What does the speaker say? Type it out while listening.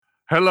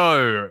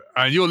Hello,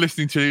 and you're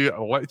listening to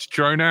Let's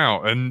Drone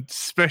Out. And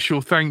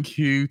special thank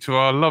you to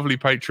our lovely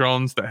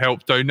patrons that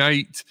help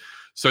donate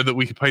so that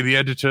we can pay the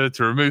editor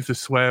to remove the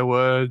swear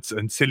words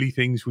and silly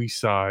things we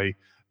say.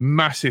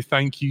 Massive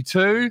thank you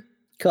to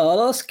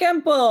Carlos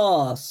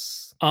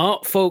Campos,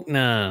 Art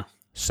Faulkner,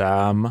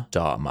 Sam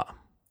Dharma.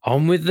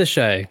 on with the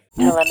show.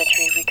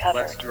 Telemetry recovered.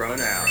 Let's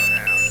drone out.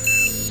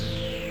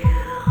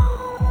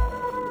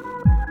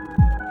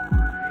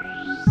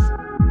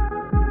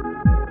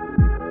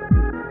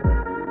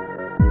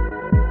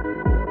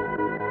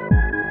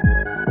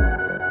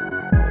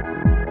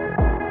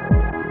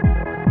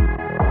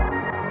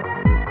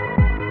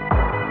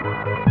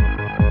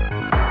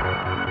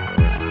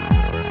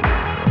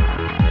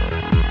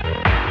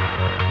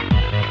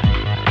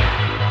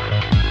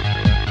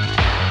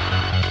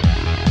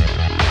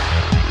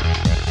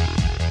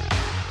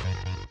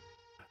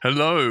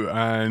 Hello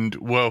and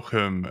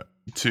welcome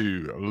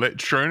to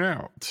Let's Drone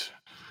Out.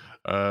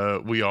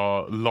 We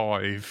are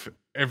live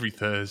every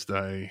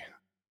Thursday,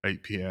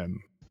 8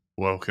 p.m.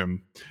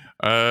 Welcome.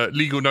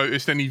 Legal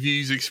notice: any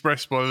views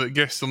expressed by the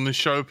guests on this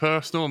show are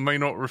personal and may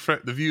not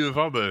reflect the view of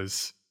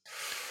others.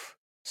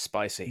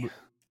 Spicy.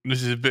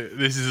 This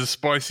is a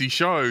spicy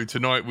show.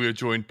 Tonight we are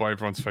joined by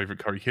everyone's favourite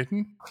curry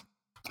kitten.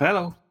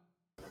 Hello.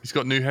 He's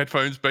got new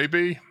headphones,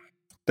 baby.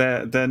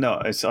 They're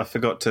not. I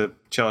forgot to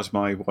charge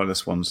my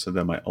wireless ones, so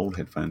they're my old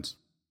headphones.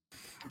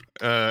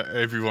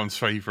 Everyone's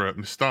favourite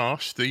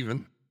moustache,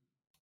 Stephen.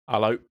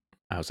 Hello.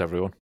 How's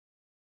everyone?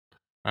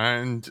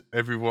 And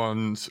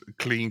everyone's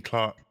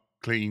clean-shaven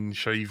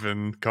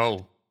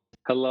Cole.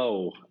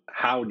 Hello,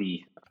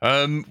 howdy.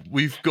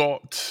 We've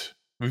got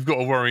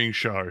a worrying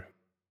show.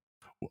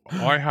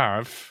 I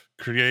have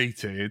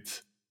created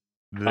this.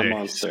 A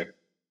monster.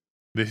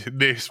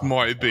 This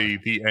might be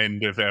the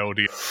end of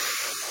LD.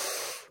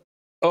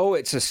 Oh,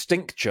 it's a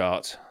stink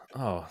chart.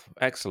 Oh,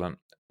 excellent.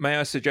 May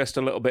I suggest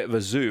a little bit of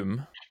a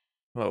zoom?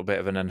 A little bit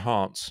of an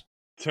enhance?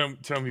 Tell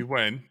me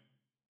when.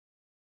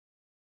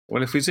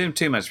 Well, if we zoom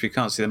too much, we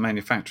can't see the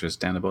manufacturers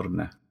down the bottom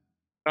there.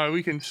 No,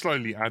 we can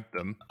slowly add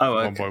them Oh,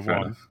 one okay, by fair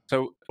one. enough.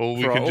 So, Or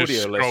we for our can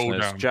just audio scroll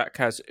listeners, down. Jack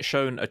has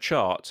shown a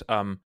chart.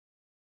 To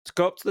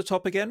go up to the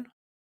top again,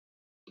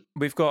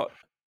 we've got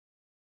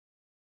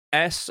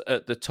S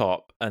at the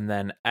top, and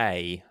then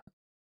A,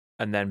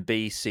 and then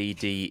B, C,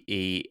 D,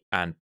 E,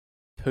 and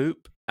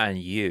poop, and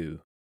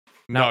U.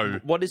 Now, No,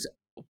 what is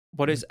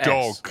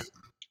dog. S?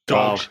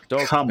 Dog.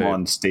 Dog Come poop.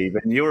 on,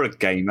 Stephen. You're a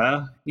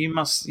gamer. You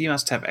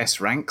must have S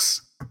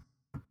ranks.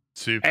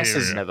 Superior. S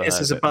is, Never S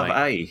heard is of it, above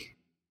mate.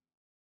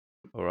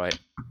 A. All right.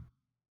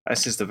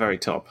 S is the very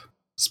top.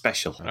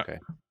 Special. Okay.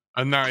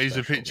 And that is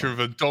a Special picture one. of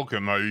a dog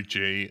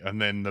emoji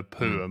and then the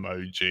poo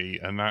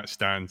emoji, and that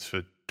stands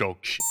for dog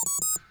shit.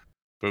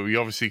 But we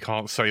obviously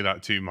can't say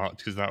that too much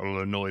because that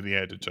will annoy the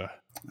editor.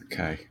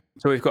 Okay.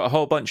 So we've got a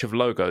whole bunch of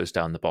logos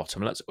down the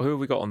bottom. Who have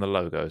we got on the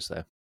logos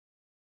there?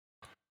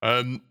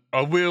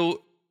 I will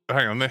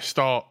hang on. Let's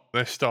start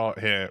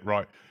here.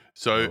 Right.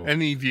 So Oh.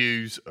 any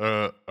views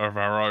of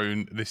our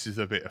own. This is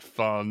a bit of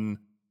fun.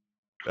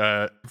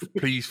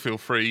 Please feel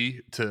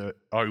free to.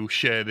 I will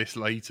share this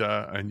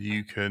later, and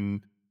you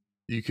can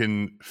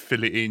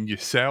fill it in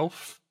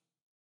yourself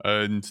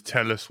and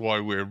tell us why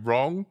we're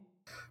wrong.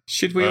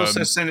 Should we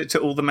also send it to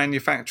all the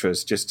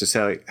manufacturers just to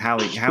say how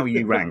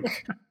you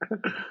rank?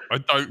 I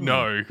don't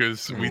know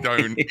because we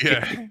don't.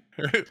 Yeah,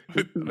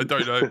 I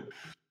don't know.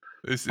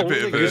 It's a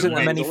bit of Only Isn't good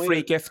there ones, many only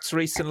free the- gifts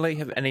recently?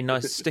 Have any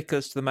nice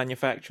stickers to the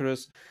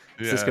manufacturers?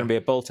 Is this yeah. going to be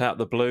a bolt out of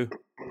the blue?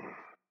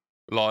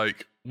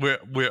 Like we're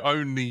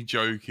only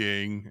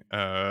joking.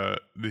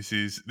 This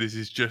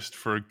is just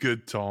for a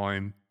good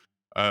time.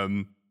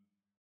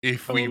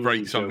 If we Only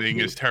rate something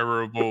joking. as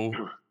terrible,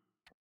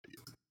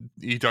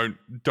 you don't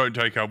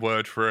take our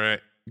word for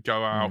it.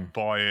 Go out,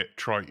 buy it,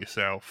 try it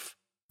yourself.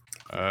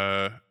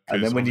 And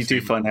then when you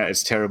do find out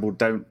it's terrible,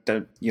 don't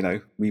we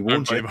don't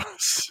warned you. blame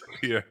us.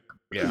 Yeah.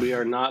 We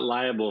are not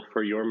liable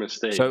for your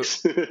mistakes.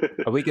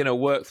 Are we going to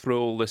work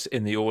through all this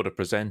in the order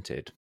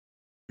presented?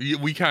 Yeah,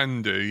 we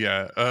can do,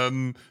 yeah.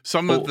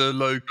 Some of the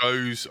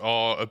logos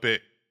are a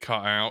bit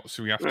cut out,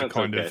 so we have to That's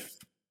kind okay. of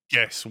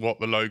guess what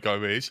the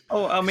logo is.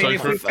 Oh, I mean, So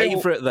if for we a feel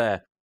Favourite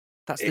there.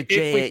 That's the If we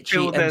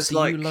feel JHE there's, MCU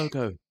like,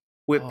 logo.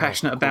 we're Oh,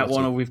 passionate about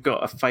quality. one, or we've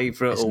got a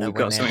favourite, There's or no we've way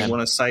got something in. we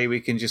want to say, we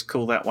can just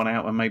call that one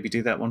out and maybe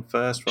do that one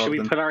first. Should Rather we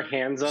than put our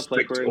hands up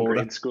like strict we're in order.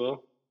 grade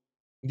school?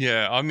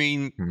 Yeah, I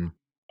mean, Hmm.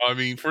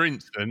 for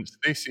instance,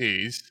 this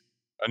is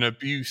an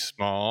abuse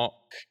mark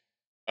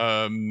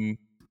power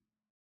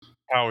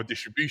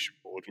distribution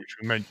board, which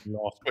we mentioned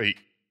last week.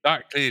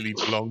 That clearly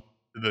belongs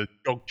to the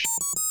dog shit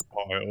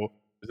pile,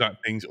 because that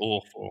thing's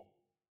awful.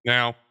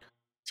 Now,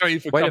 say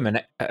if Wait a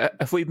minute.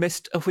 Have we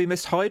missed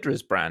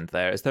Hydra's brand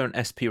there? Is there an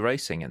SP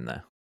Racing in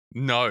there?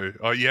 No,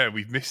 yeah,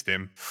 we've missed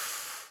him.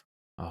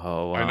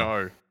 Oh, wow. I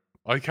know.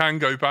 I can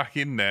go back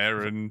in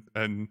there and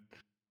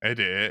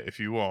edit it if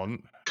you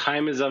want.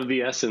 Time is of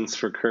the essence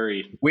for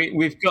Curry.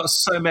 We've got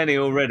so many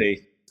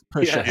already.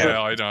 Push Yeah. ahead.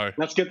 Yeah, I know.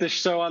 Let's get this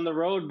show on the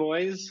road,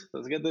 boys.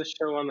 Let's get this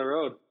show on the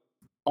road.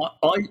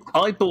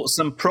 I bought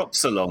some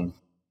props along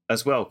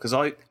as well, because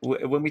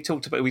when we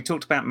talked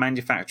about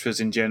manufacturers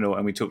in general,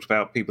 and we talked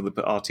about people that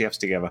put RTFs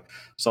together.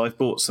 So I've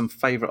bought some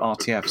favourite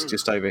RTFs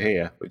just over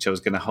here, which I was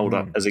going to hold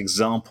up as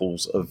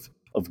examples of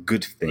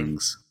good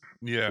things.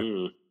 Yeah.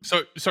 Mm.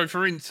 So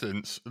for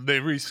instance,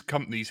 there is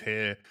companies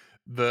here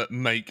that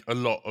make a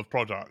lot of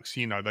products.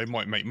 You know, they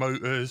might make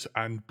motors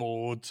and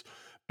boards,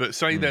 but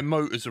say their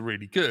motors are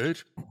really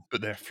good,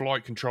 but their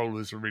flight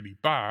controllers are really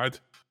bad.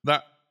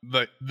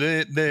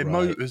 Their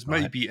motors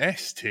may be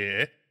S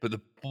tier, but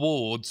the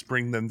boards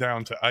bring them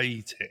down to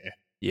A tier,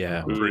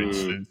 Yeah. for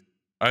instance.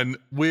 And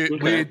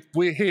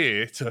we're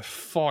here to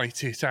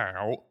fight it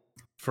out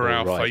for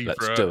our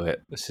favourite. Let's do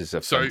it. This is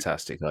a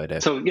fantastic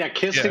idea. So yeah,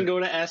 Kiss can go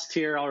to S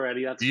tier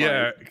already. That's fine.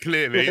 Yeah,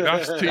 clearly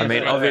that's too. I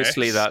mean,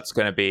 obviously, that's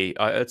going to be,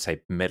 I'd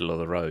say, middle of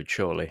the road,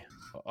 surely.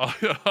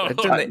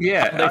 Aren't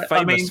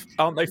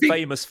they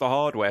famous for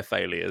hardware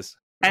failures?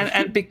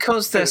 And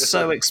because they're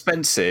so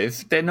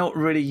expensive, they're not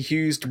really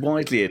used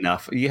widely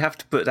enough. You have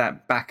to put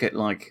that back at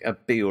like a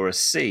B or a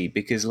C,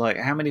 because like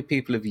how many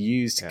people have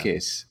used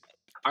KISS?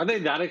 Are they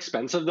that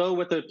expensive though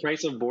with the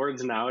price of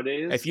boards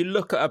nowadays? If you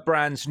look at a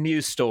brand's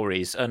news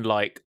stories and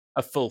like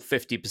a full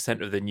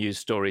 50% of the news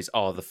stories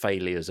are the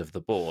failures of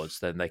the boards,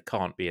 then they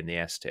can't be in the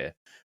S tier.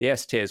 The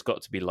S tier has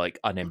got to be like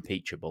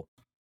unimpeachable.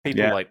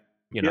 People like,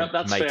 you know,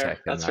 that's Maytech fair.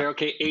 That's fair.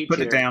 Okay, A tier.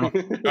 Put it down.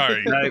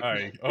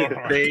 All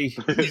right.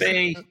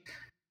 B.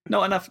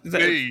 Not enough.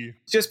 B.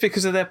 Just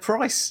because of their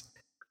price.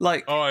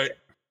 Like, all right.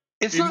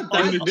 It's not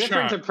that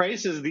different to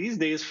prices these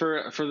days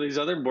for these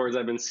other boards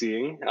I've been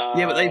seeing.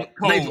 Yeah, but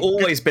they've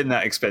always been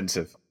that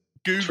expensive.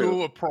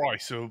 Google a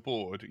price of a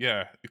board.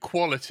 Yeah,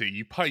 quality.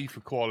 You pay for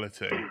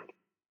quality.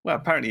 Well,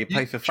 apparently you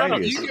pay for Shut up,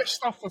 failures. you get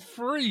stuff for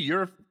free.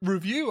 You're a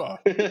reviewer.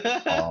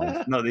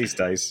 Oh, not these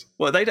days.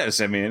 Well, they don't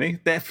send me any.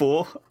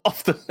 Therefore,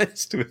 off the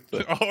list with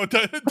them. Oh,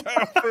 down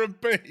for a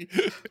B.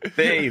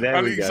 B,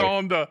 there we go.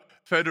 Alexander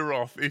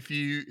Fedorov, if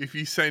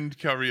you send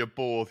Curry a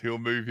board, he'll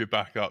move you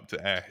back up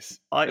to S.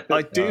 I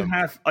do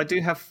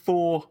have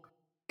 4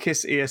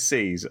 KISS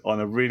ESCs on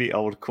a really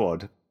old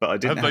quad, but I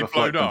didn't have a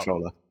flight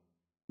controller.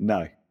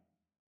 No.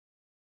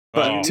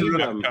 But do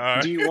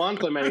you want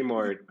them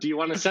anymore? Do you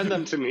want to send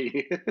them to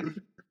me?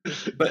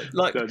 But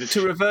like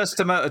to reverse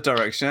the motor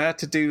direction, I had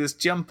to do this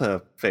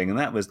jumper thing, and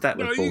that was ball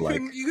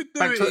like. You could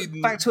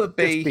do back to a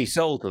B. Just be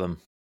sold to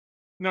them.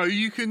 No,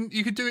 you can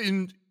do it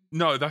in.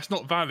 No, that's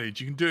not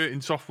valid. You can do it in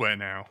software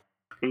now.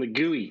 In the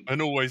GUI.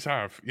 And always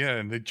have. Yeah,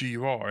 in the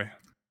GUI.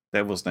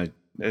 There was no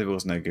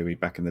GUI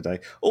back in the day.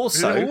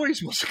 Also, there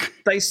always was.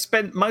 They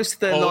spent most of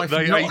their life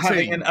not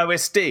having an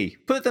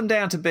OSD. Put them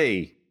down to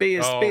B. B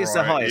is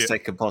the highest they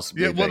could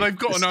possibly be. Yeah, well, they've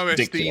got an OSD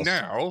ridiculous.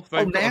 now.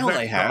 Now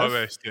they have.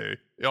 OSD.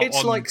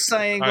 It's like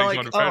saying,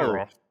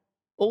 Fedorov.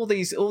 all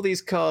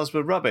these cars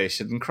were rubbish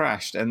and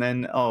crashed, and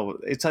then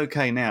it's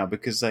okay now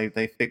because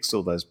they fixed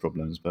all those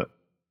problems. But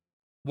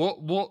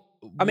what?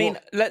 I mean,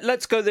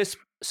 let's go this.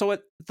 So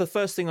the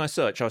first thing I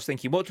searched, I was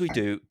thinking, what do we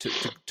do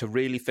to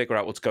really figure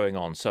out what's going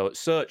on? So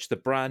search the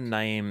brand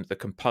name, the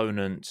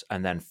component,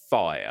 and then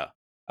fire.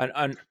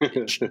 And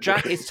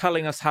Jack is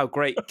telling us how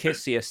great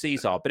KISS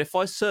ESCs are, but if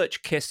I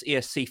search KISS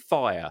ESC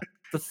fire,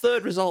 the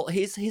third result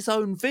is his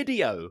own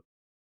video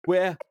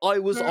where I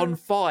was on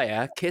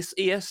fire KISS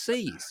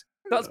ESCs.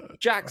 That's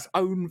Jack's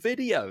own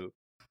video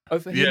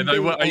of him they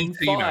being were on 18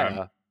 fire.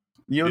 now.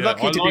 You're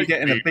lucky to be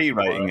getting a B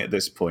rating at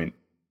this point.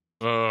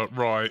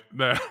 Right.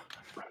 Now,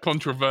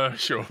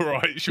 controversial,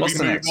 right? Should What's we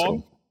the move next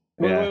on?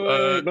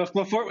 one?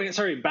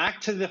 Before, back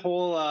to the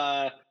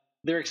whole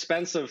they're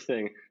expensive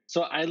thing.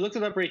 So I looked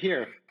it up right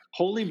here.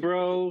 Holy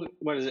Bro,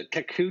 what is it?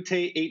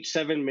 Kakute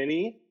H7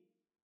 Mini,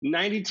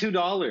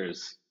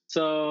 $92.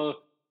 So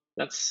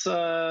that's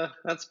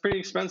pretty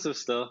expensive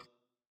still.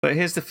 But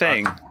here's the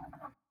thing,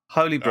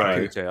 Holy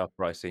Bro They are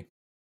pricey.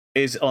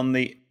 is on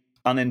the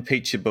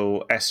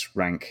unimpeachable S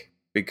rank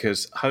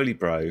because Holy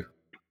Bro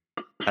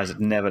has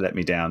never let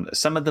me down.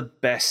 Some of the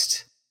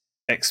best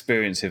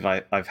experiences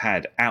I've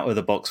had out of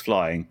the box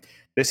flying.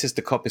 This is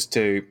the Coppice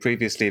 2.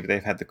 Previously,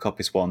 they've had the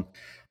Coppice 1.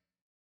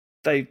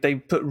 They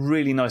put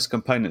really nice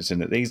components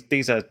in it.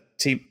 These are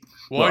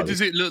Why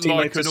does it look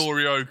like an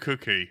Oreo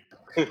cookie?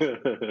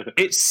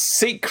 It's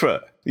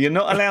secret. You're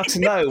not allowed to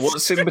know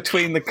what's in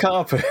between the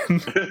carpet.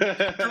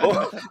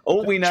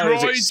 all we know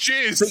is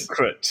it's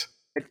secret.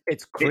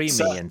 It's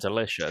creamy and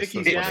delicious.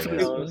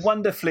 It's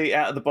wonderfully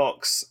out of the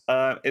box.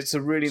 It's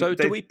a really. So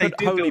do we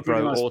put Holy Bro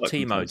really nice or flight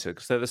T-Motor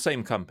because they're the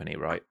same company,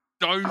 right?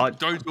 Don't talk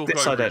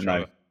this over I don't each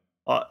know.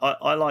 other.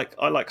 I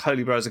like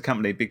Holy Bro as a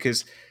company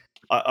because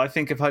I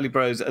think of Holy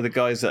Bros are the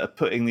guys that are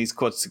putting these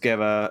quads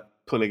together,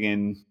 pulling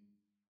in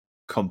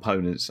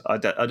components. I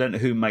don't know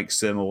who makes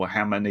them or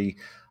how many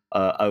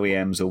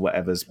OEMs or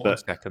whatever's,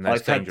 but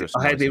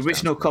I had the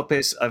original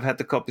Coppice. I've had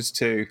the Coppice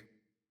 2,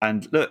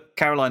 and look,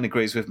 Caroline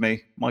agrees with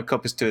me. My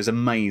Coppice 2 is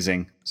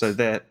amazing. So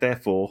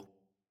therefore,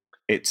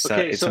 it's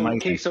amazing.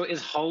 Okay, so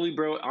is Holy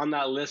Bro on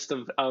that list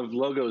of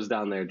logos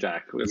down there,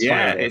 Jack?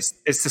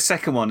 It's the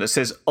second one that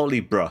says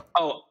Olibra.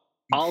 Oh,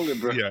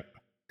 Olibra. Yeah.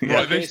 Yeah.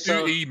 Right, let's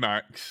do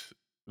Emacs.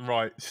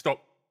 Right,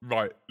 stop.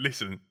 Right,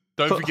 listen.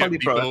 Don't Put forget Holy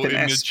Bro people up in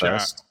in the S chat.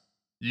 first.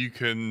 you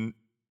can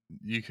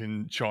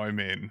chime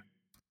in.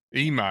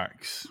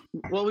 Emacs.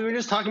 Well, we were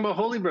just talking about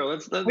Holy Bro.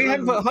 We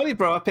haven't put Holy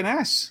Bro up in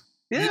S.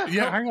 Yeah,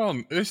 Hang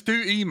on. Let's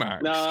do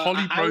Emacs. No, Holy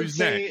I would Bro's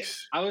say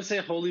next. I would say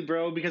Holy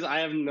Bro because I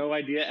have no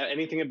idea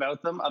anything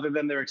about them other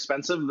than they're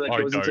expensive. That I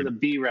goes into don't. the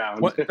B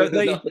round. What, don't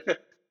they?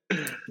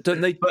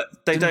 Don't they?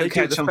 But they didn't don't do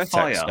catch the on FedEx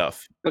fire.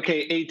 stuff.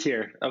 Okay, A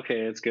tier. Okay,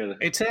 it's good.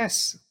 It's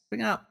S.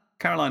 Bring it up.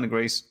 Caroline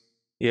agrees.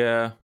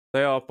 Yeah,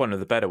 they are one of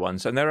the better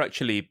ones, and they're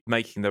actually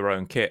making their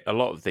own kit. A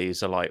lot of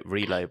these are like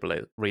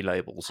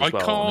relabels as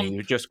well. I mean,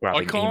 you're just I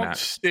grabbing can't Emacs.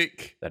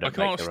 stick. They I don't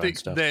can't make their own stick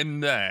stuff. them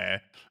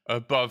there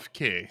above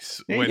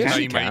Kiss Yeah, when yes,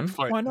 they you can. make.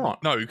 Why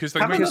not? No, because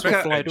they Have a make look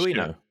at Fly texture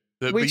Arduino.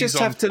 that We bees just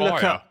on have to look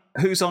fire. up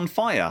who's on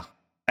fire,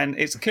 and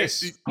it's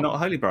Kiss, not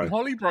Holy Bro.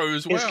 Holy Bro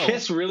as well. Is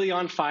Kiss really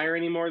on fire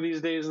anymore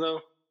these days, though?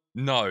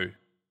 No.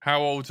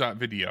 How old's that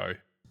video?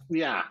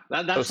 Yeah,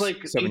 that's was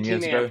like 7 18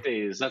 years amp ago.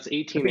 days. That's To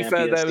 18 be amp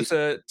fair, there ESD. was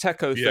a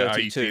Teco Yeah,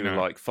 32 18 amp.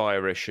 like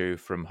fire issue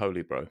from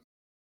Holy Bro.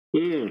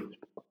 B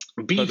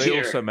But they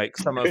tier. also make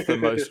some of the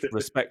most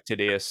respected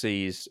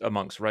ESCs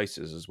amongst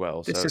racers as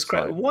well. This so is it's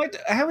great. like-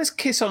 How is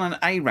Kiss on an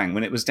A rank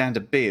when it was down to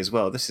B as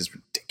well? This is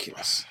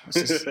ridiculous.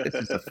 This is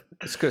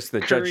It's because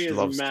the Curry judge is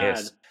loves mad.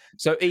 Kiss.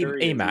 So Curry is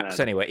Emacs, mad.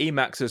 anyway,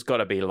 Emacs has got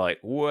to be like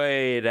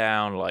way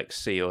down, like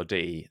C or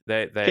D.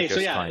 They're Okay, just so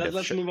yeah, kind of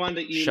let's move on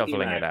to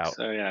shoveling Emacs. it out.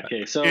 Oh yeah,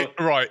 okay. So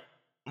Right.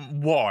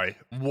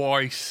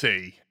 Why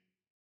C?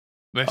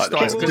 Let's I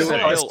start with still, C.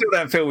 I still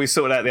don't feel we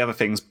sorted out the other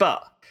things,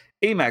 but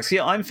Emacs,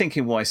 yeah, I'm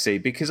thinking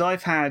YC because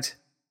Emacs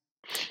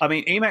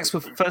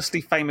were firstly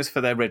famous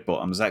for their red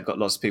bottoms. That got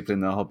lots of people in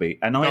their hobby,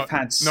 and I've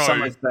had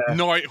some of their.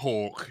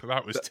 Nighthawk.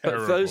 That was But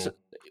terrible. those,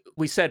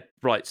 we said,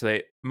 right, so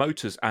they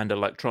motors and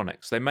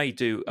electronics. They may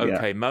do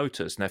okay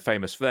motors, and they're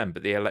famous for them,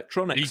 but the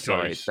electronics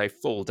side, Ecos. they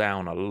fall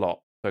down a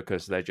lot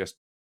because they're just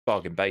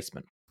bargain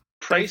basement.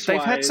 They've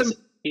had some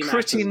Emacs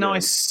pretty is good.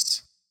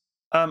 nice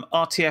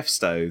RTFs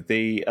though.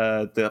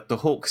 The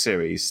Hawk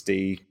series, at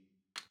least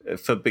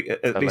for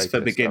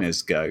latest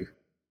beginners go.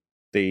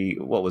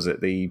 What was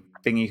it? The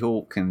Thingy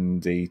Hawk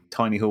and the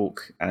Tiny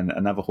Hawk and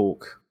another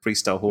Hawk,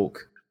 Freestyle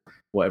Hawk,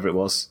 whatever it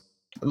was.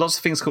 Lots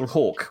of things called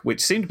Hawk,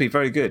 which seemed to be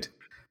very good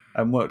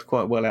and worked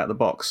quite well out of the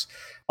box.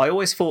 I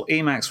always thought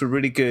Emacs were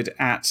really good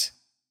at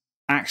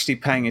actually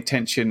paying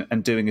attention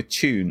and doing a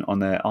tune on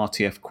their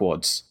RTF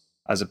quads,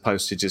 as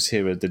opposed to just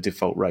here are the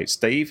default rates.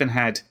 They even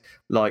had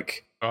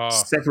like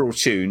several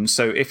tunes.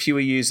 So if you were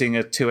using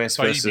a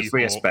 2S versus a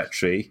 3S Hawk.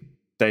 battery,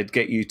 they'd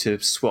get you to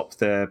swap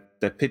their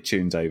PID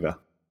tunes over,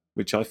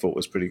 which I thought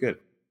was pretty good.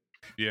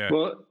 Yeah.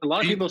 Well, a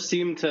lot of people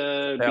seem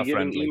to They are be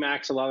giving friendly.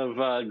 Emacs a lot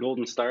of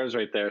golden stars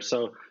right there.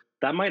 So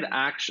that might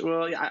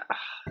actually. Well,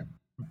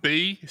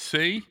 B,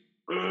 C.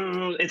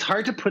 it's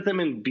hard to put them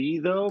in B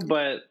though,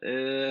 but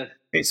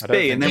It's I don't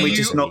B, and think then we so.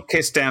 just knock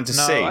Kiss down to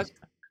C.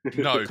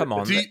 No. Come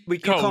on, Do you, you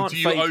Cole, can't, do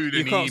you own you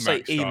any can't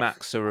say Emacs stuff?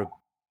 Emacs are a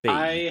B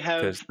I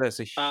have because there's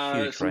a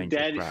huge some range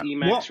dead of crap.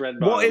 Emacs red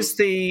What bottoms. is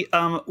the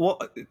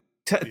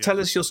Tell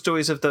us your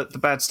stories of the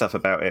bad stuff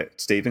about it,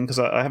 Stephen, because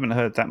I haven't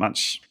heard that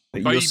much.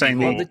 You're Baby saying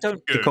Hawk, they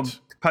don't- the good.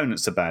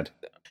 components are bad.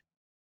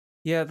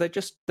 Yeah, they're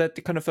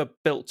kind of a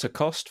built to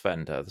cost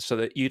vendor, so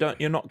that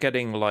you're not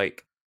getting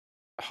like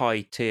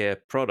high tier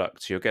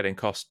products. You're getting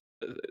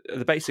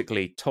they're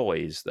basically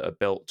toys that are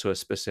built to a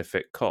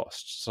specific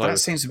cost. So that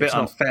seems a bit it's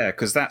not- unfair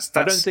because that's.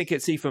 I don't think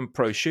it's even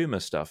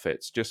prosumer stuff.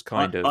 It's just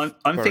kind of.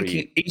 I'm very-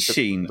 thinking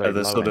Eachine very are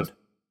the low sort end. of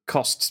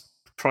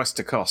price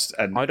to cost,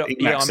 and I don't. Emacs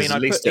Yeah, I is mean, at I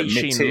least put at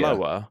Eachine mid-tier.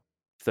 lower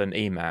than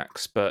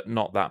Emacs, but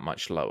not that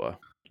much lower.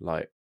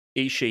 Like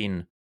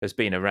Eachine has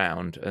been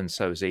around, and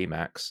so has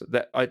Emacs.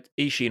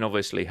 Eachine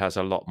obviously has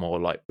a lot more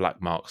like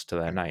black marks to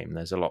their name.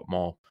 There's a lot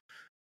more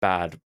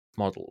bad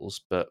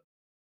models, but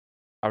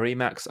are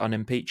Emacs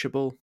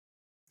unimpeachable?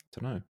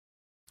 Don't know.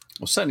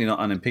 Well, certainly not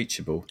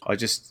unimpeachable. I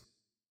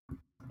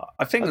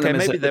think Okay, them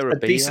as maybe they're a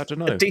B, I don't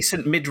know. a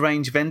decent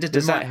mid-range vendor.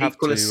 Does might that have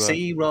equal a to,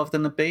 C rather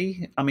than a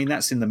B? I mean,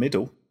 that's in the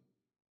middle.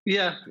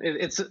 Yeah,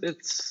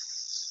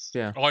 it's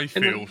Yeah. I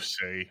feel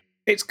C.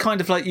 It's kind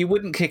of like you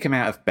wouldn't kick them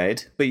out of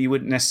bed, but you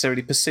wouldn't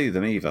necessarily pursue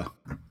them either.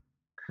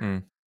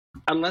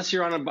 unless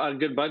you're on a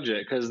good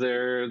budget because they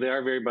are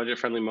very budget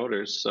friendly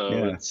motors. So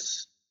Yeah.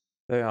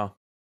 They are.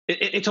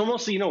 it's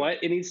almost, you know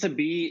what, it needs to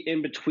be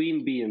in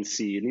between B and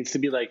C. It needs to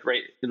be like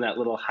right in that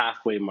little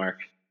halfway mark.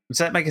 Does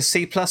that make a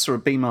C plus or a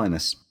B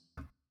minus?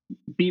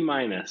 B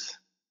minus.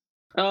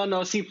 Oh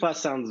no, C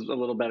plus sounds a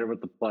little better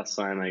with the plus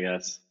sign, I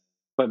guess.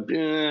 But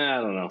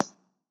I don't know.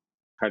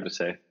 Hard to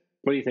say.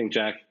 What do you think,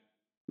 Jack?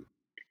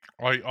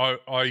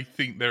 I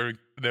think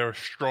they're a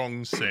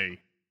strong C.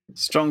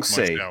 Strong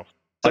C. Myself.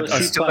 So I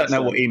C still don't plus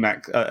know what then.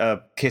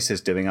 Emacs Kiss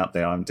is doing up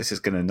there. This is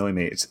going to annoy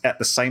me. It's at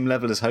the same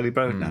level as Holy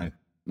Bro? No.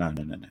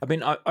 I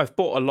mean, I've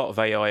bought a lot of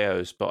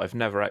AIOs, but I've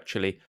never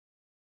actually.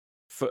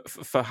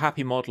 For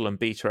Happy Model and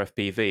Beta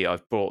FPV,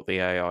 I've bought the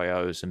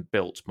AIOs and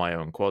built my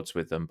own quads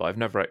with them, but I've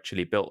never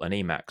actually built an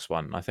Emacs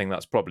one. I think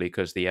that's probably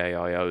because the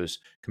AIOs,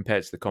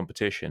 compared to the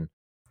competition,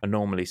 are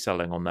normally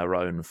selling on their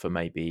own for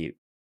maybe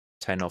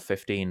 10 or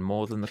 15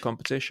 more than the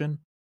competition.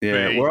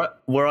 Yeah, B.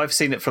 where I've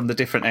seen it from the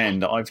different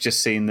end, I've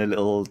just seen the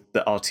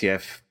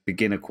RTF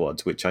beginner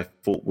quads, which I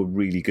thought were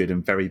really good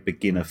and very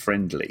beginner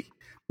friendly,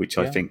 which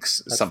I Yeah,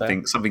 think's that's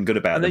something good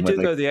about And they them.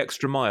 do go the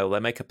extra mile. They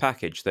make a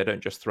package. They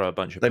don't just throw a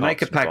bunch of. They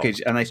make a parts in the package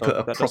box. and they So put a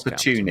that does proper count.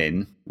 tune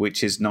in,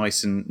 which is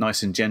nice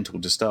and gentle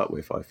to start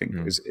with. I think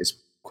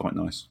is quite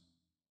nice.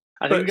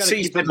 I But think we got to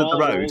see, keep the middle of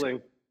ball the road.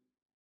 rolling.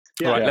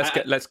 All right,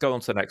 Yeah, let's go on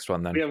to the next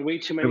one then. We have way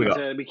too Who many. we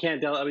got? We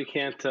can't. We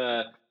can't.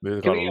 We've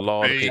Can got we- a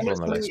lot of B. people on the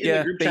Someone list. in the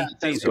Yeah, group B, chat says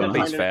B's we gotta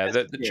B's find an fair. S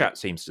The tier. chat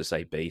seems to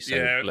say B, so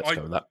Yeah, let's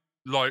go with that.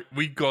 Like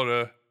we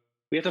gotta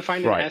We have to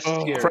find Right. an S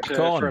tier Crack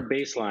on. for a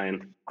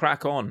baseline.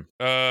 Crack on.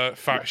 fat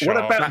What shark.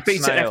 about Fat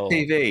Beta snail.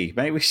 FPV?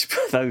 Maybe we should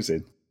put those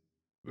in.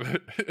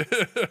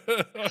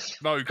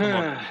 No, come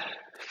on.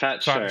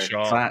 Fat Fat shark.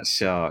 shark. Fat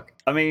Shark.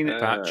 I mean,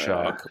 Fat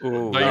shark.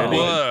 Ooh, They really?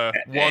 were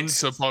It's-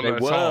 once upon They a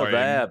were time.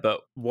 there,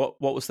 but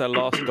what was their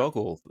last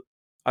goggle?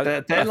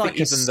 they're I like think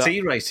a even the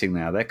C rating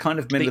now. They're kind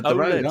of middle the of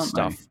the road, OLED aren't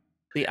stuff.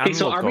 The Hey,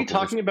 so analog are we goggles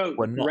talking about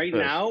were not right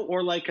good. now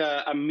or like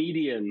a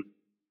median?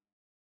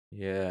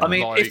 Yeah. they? I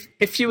mean, Like-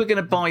 if you were going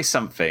to buy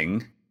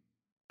something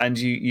and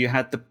you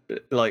had the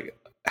like,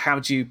 how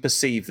do you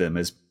perceive them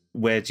as?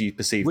 Where do you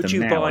perceive would them you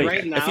now? buy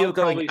Right now, if you're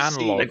going probably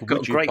C. analog? They've got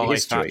Would you great buy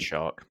history. Fat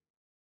Shark?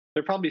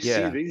 They're probably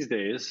Yeah. C these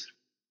days.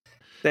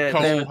 They're-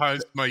 Cole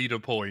has made a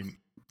point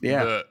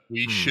yeah. that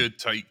we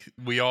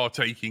Hmm. we are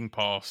taking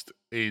past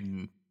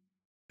in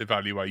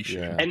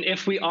evaluation. Yeah. And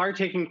if we are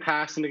taking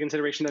past into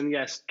consideration, then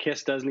yes,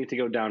 KISS does need to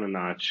go down a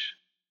notch.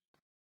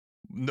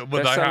 No, but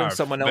They're they selling have.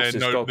 someone They're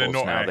else's they're goggles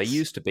not now. They S.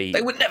 used to be.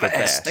 They were never the S.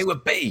 best. They were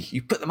B.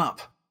 You put them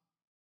up.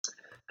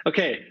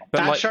 Okay, But,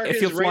 Fat like, Shark if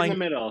is you're right flying- in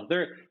the middle.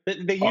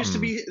 They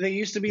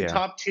used to be Yeah.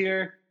 top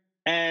tier,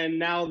 and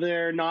now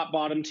they're not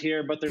bottom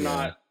tier, but they're Yeah.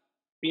 not.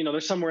 You know,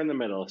 they're somewhere in the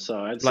middle.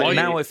 So it's Like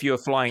now, if you're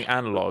flying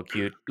analog,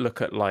 you'd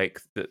look at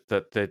like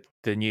the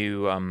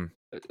new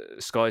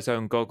Sky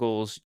Zone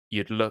goggles.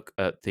 You'd look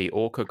at the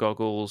Orca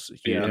goggles.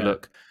 You'd Yeah.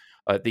 look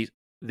at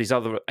these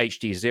other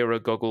HD Zero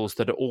goggles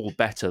that are all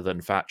better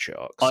than Fat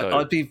Shark. So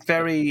I'd be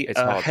very it's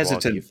hard to argue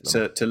hesitant for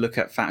them. to look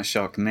at Fat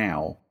Shark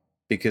now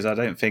because I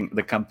don't think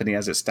the company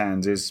as it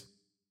stands is.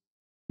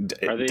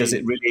 Are they- Does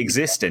it really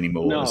exist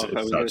anymore? no, as I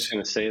was such? just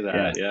going to say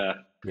that. Yeah.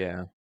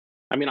 yeah,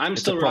 I mean, I'm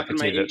It's a still rocking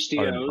my property that's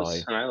owned HDOs,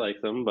 by and I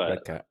like them,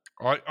 but okay.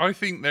 I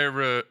think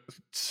they're a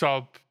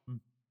sub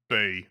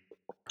B.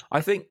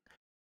 I think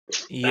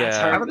yeah.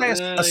 hard. Haven't they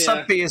a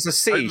sub B is a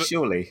C? I-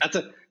 Surely. that's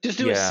just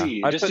do a Yeah,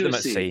 C. I'd Just put do them a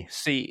at C. C.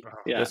 C.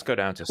 Yeah. Let's go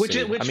down to Which C.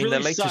 it- which I mean, really their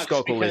latest sucks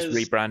goggle is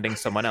because- rebranding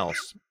someone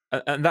else,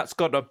 and that's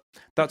got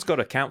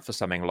to count for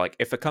something. Like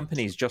if a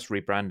company's just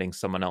rebranding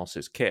someone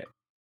else's kit,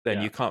 then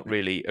Yeah. you can't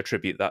really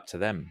attribute that to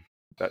them.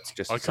 That's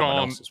just I someone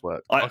can't- else's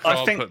work. I I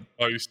can't think put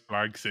those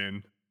flags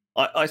in.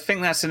 I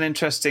think that's an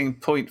interesting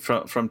point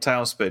from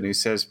Tailspin, who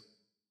says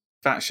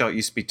Fat Shark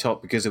used to be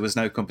top because there was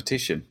no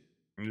competition,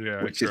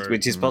 Yeah, which true.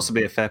 is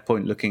possibly a fair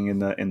point looking in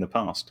the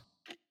past.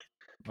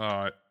 All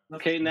right.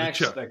 Okay, next.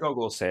 chat- Their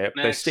goggles here,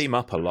 they Next. steam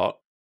up a lot.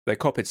 They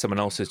copied someone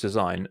else's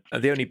design.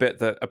 And the only bit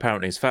that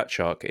apparently is Fat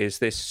Shark is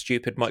this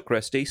stupid micro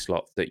SD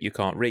slot that you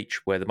can't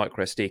reach, where the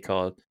micro SD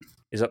card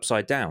is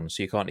upside down,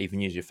 so you can't even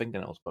use your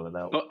fingernails to pull it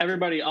out. Oh,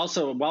 everybody!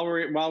 Also,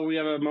 while we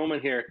have a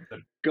moment here,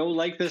 go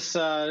like this.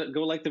 Go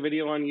like the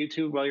video on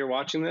YouTube while you're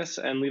watching this,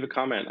 and leave a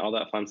comment. All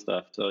that fun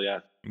stuff. So yeah,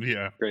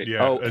 Yeah. Great.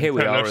 Yeah. Oh, and here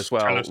we tell are us- as tell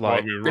well. us why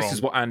Like we were this wrong.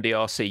 is what Andy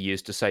RC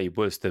used to say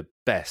was the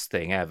best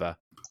thing ever.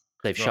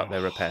 They've shut their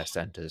Oh. repair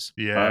centers.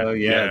 Yeah. Oh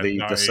yeah, the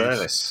nice.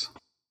 service.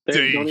 They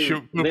D. don't even-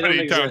 Should- We'll they put don't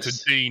it down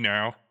exist. to D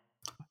now.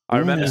 I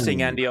remember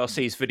seeing Ooh. Andy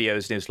RC's videos,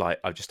 and he was like,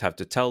 "I just have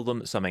to tell them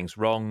that something's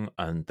wrong,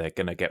 and they're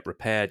going to get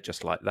repaired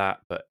just like that.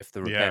 But if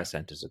the repair Yeah.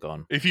 centers are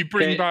gone, If you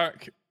bring Okay.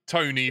 back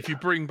Tony, if you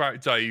bring back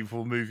Dave,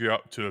 we'll move you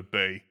up to a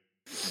B.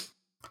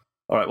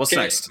 All right, what's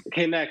Okay, next?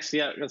 okay, next.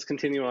 Yeah, let's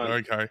continue on.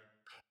 Okay.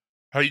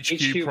 HQ,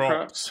 HQ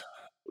props.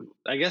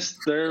 I guess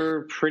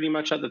they're pretty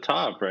much at the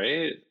top,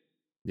 right?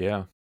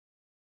 yeah,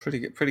 Pretty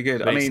good. Pretty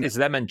good. I It's- mean, it's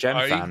them and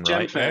GemFan, Gem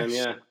right? fan,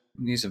 yes. yeah.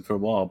 used them for a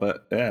while,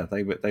 but yeah,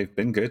 they've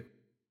been good.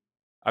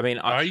 I mean,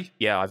 A.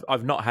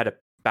 I've not had a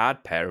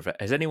bad pair of it.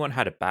 Has anyone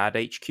had a bad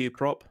HQ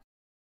prop?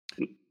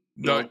 No,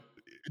 No.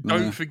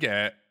 don't No.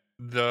 forget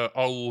the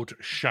old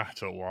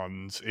Shatter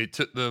ones. It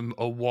took them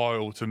a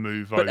while to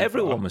move But over.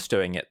 everyone was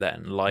doing it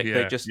then. Like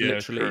they Yeah, just yeah,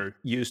 literally true.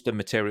 used the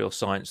material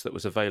science that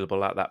was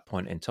available at that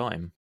point in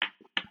time.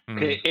 Mm.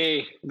 Okay,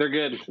 A. They're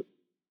good.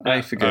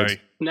 A for good. A.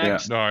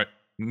 Next, Right,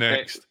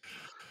 next.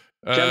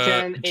 Gem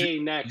fan A.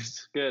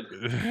 Next, good.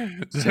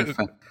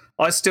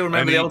 I still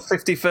remember Any- the old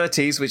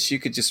 5030s, which you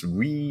could just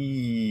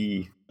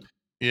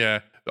Yeah,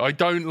 I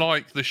don't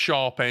like the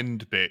sharp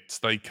end bits.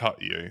 They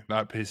cut you.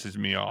 That pisses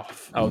me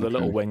off. Oh, the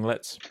little Okay.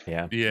 winglets.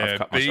 Yeah, Yeah, I've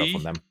cut myself B.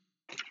 on them.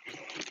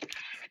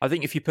 I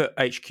think if you put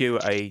HQ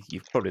at A,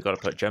 you've probably got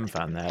to put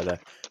GemFan there. They're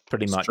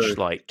pretty It's much true.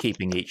 like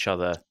keeping each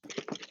other.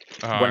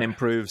 All One right.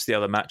 improves, the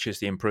other matches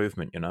the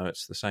improvement. You know,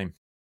 it's the same.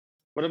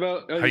 What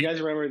about? Oh, Hey. you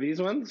guys remember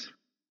these ones?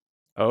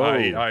 Oh,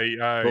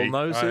 A, bull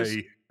noses?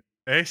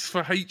 A. S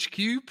for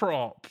HQ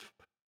prop.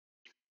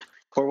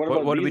 Or what What-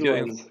 about what are we these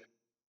doing? ones?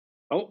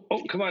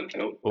 Oh, come on!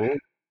 Oh. oh.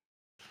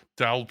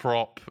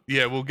 Dalprop.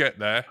 Yeah, we'll get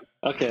there.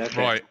 Okay.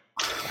 Right.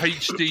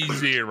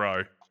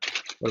 HD0.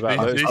 What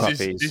about those This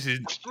puppies? is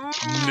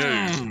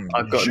new.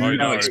 I've got I no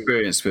know.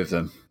 experience with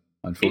them,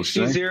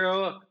 unfortunately.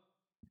 HD0.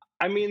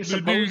 I mean, The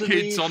new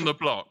supposedly, kids on the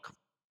block.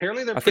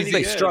 apparently they're I think pretty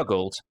they good.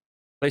 struggled.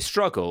 They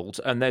struggled,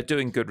 and they're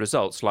doing good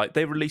results. Like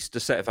they released a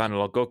set of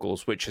analog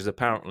goggles, which is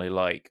apparently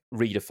like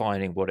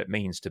redefining what it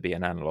means to be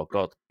an analog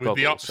goggle. With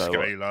the So,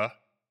 upscaler,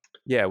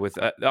 yeah, with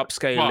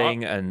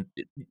upscaling and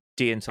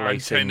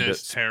de-interlacing, antennas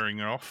that's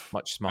tearing off,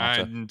 much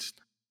smarter. and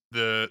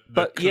the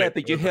But clip but you at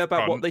the hear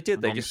about what front they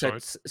did. They and just on the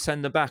said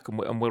send them back,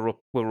 and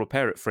we'll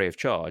repair it free of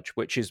charge,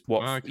 which is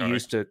what Okay. you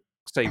used to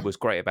say was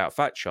great about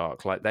Fat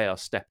Shark. Like they are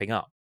stepping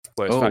up,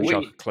 whereas Oh, Fat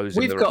Shark are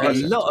closing. We've the got a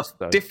repair lot of centres,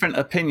 so- different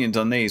opinions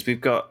on these.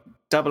 We've got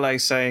AA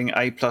saying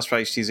A+ for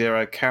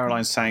HD0,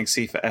 Caroline saying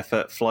C for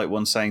effort, Flight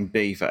 1 saying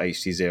B for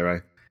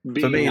HD0.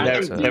 B, For me, I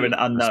they're, think they're B. an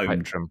unknown.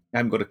 spectrum. I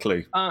haven't got a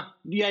clue.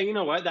 Yeah, you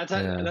know what? That's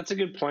Yeah. that's a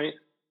good point.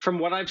 From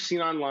what I've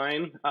seen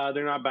online,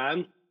 they're not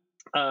bad.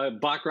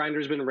 Bot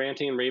Grinder's been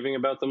ranting and raving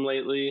about them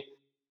lately.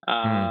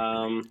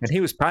 And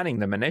he was panning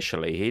them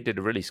initially. He did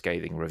a really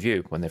scathing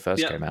review when they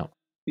first Yeah. came out.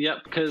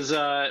 Yep, because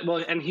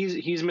and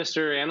he's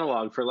Mr.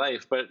 Analog for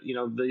life, but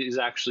he's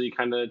actually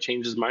kind of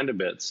changed his mind a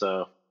bit.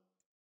 So,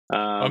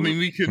 I mean,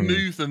 we can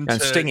move them And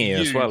to Stingy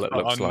as use, well, it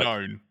but looks like.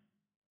 unknown.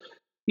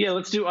 yeah,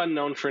 let's do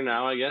unknown for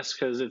now, I guess,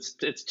 because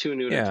it's too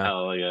new to Yeah.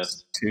 tell. I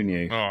guess Too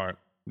new. All right,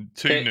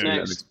 two Okay, new. Little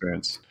next.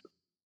 experience.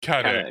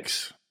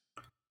 Cadex.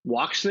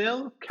 Walk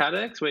Snail,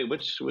 Cadex. Wait,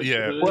 which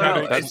Yeah, who is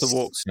well, that? That's the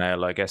Walk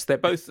Snail, I guess.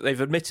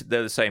 They've admitted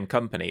they're the same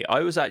company.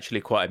 I was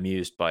actually quite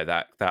amused by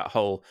that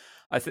whole.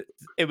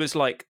 It was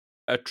like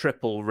a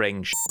triple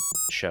ring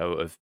show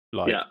of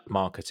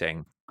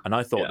marketing, and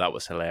I thought that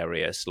was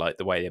hilarious. Like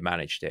the way they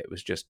managed it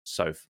was just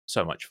so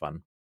much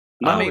fun.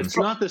 No, I mean, it's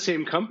not the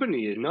same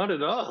company, not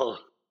at all.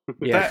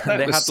 Yeah, That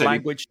they was had silly.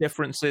 language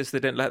differences. They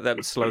didn't let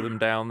them slow them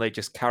down. They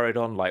just carried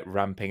on like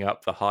ramping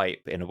up the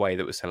hype in a way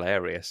that was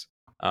hilarious.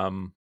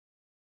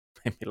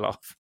 Made me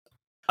laugh.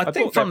 I think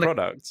bought their from the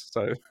products,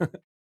 so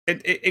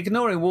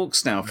ignoring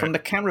Walks now, from the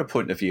camera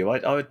point of view,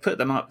 I would put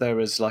them up there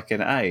as like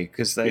an A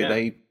because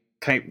they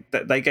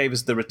gave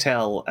us the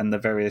Ratel and the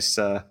various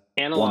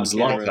Analog ones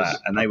like cameras. that,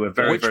 and they were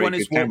very which very one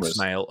good is Walk cameras.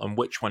 Snail and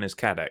which one is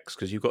Cadex?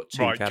 Because you've got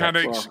two Right,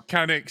 Cadex.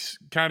 Cadex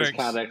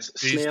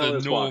Cadex. is Snail the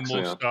is Walk normal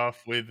Snail.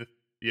 stuff with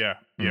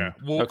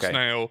Walk Okay.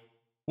 Snail.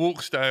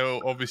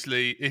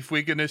 Obviously, if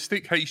we're gonna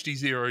stick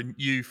HD0 and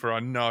U for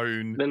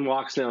unknown, Then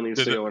Walk Snail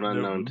needs to go in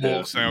unknown too.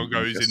 Walk Snail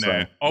goes Just in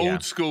there. so,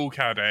 Old school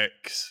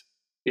Cadex.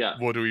 Yeah,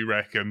 What do we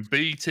reckon?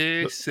 B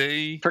tier,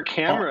 C. for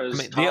cameras.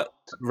 I mean, top-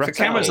 For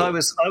cameras, I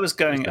was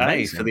going A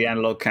amazing. for the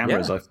analog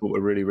cameras. Yeah. I thought were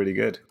really really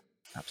good.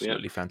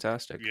 Absolutely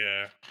fantastic.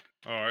 Yeah.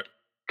 All right.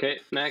 Okay,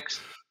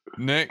 next.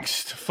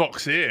 Next,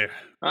 Fox Ear.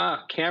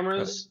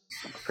 Cameras,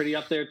 pretty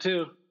up there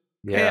too.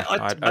 Yeah,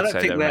 I I'd don't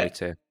say think they're they're- A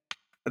tier.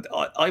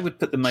 I would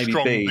put them maybe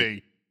Strong B.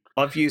 B.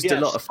 I've used a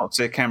Yes. lot of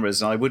Foxeer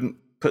cameras, and I wouldn't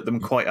put them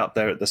quite up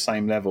there at the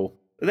same level.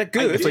 They're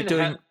good, If we're did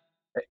doing,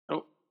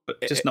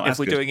 but just not if as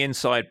we're good. doing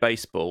inside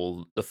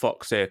baseball, the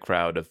Fox Air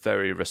crowd are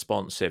very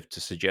responsive to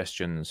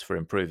suggestions for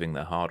improving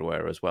their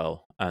hardware as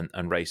well, and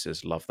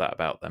racers love that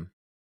about them.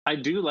 I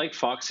do like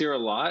Foxeer a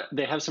lot.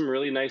 They have some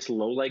really nice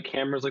low light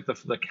cameras, like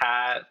the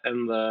Cat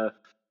and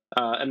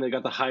they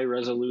got the high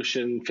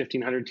resolution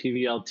 1500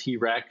 TVL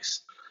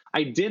T-Rex.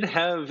 I did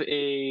have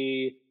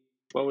the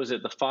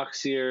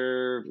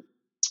Foxeer.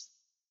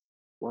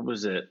 What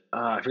was it?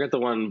 I forgot the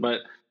one, but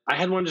I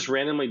had one just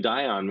randomly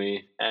die on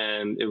me,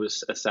 and it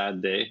was a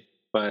sad day.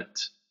 But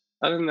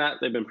other than that,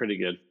 they've been pretty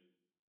good.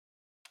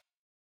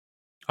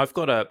 I've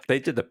got they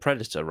did the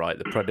Predator, right?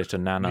 The Predator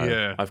Nano.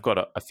 Yeah. I've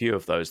got a few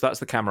of those. That's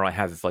the camera I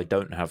have if I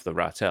don't have the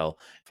Ratel.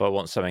 If I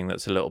want something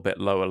that's a little bit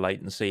lower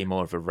latency,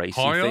 more of a racy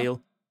Higher?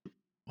 feel.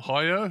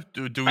 Higher?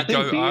 Do we I think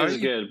go B A? is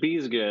good. B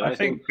is good. I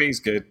think B's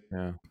good.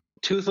 Yeah.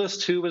 Toothless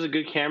 2 was a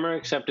good camera,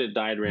 except it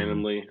died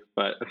randomly.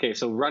 But okay,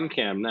 so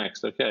Runcam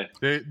next. Okay,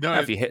 No,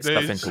 If you hit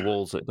stuff there's into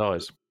walls, it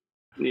dies.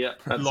 yeah,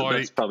 that's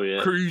Like probably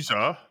it.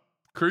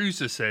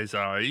 Cruiser says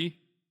A.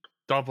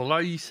 Double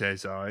A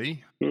says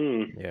A.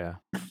 Yeah.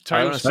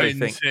 Tailspin honestly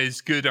think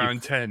says good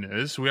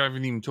antennas. We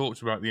haven't even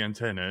talked about the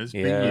antennas. B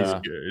is Yeah.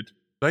 good.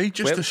 They We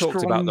just haven't a strong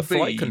talked about the B.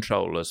 flight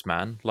controllers,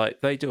 man.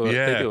 Like they do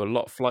a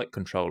lot of flight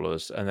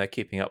controllers, and they're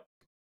keeping up.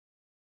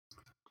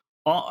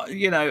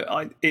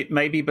 It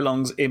maybe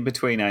belongs in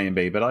between A and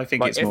B, but I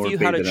think Like it's if more you a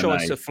B had a than an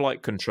choice A. of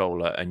flight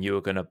controller and you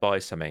were going to buy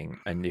something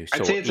and you saw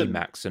I'd say it's a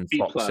Emax and B+.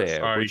 Fox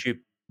Air, Alright.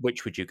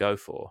 which would you go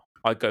for?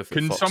 I'd go for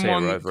Can Fox Air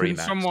someone over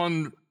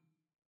Emax.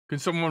 can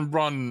someone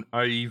run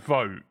a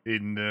vote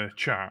in the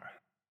chat?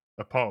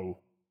 A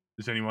poll?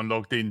 Is anyone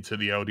logged into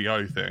the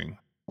LDO thing?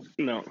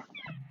 No.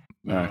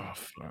 No. Oh,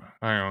 fuck.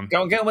 Hang on.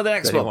 Go on, get on with the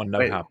next Does one. anyone know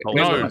Wait, how where's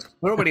No. the next-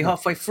 We're already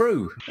halfway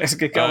through. Let's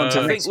go on to I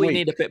think next we week.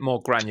 need a bit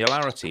more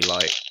granularity.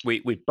 Like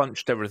we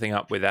bunched everything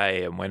up with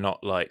A, and we're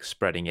not like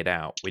spreading it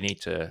out. We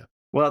need to.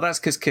 Well, that's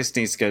because Kiss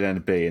needs to go down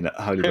to B and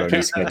Holy Bro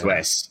needs to go to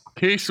S.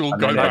 Kiss will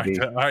And go then back maybe-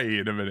 to A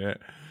in a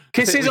minute.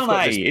 Kiss think is we've on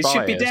got A. this It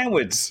should be bias.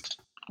 downwards.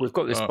 We've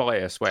got this Uh,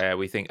 bias where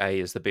we think A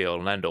is the be all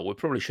and end all. We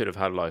probably should have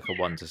had like a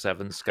 1 to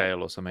 7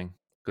 scale or something,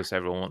 because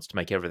everyone wants to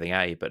make everything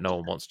A, but no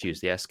one wants to use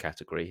the S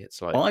category.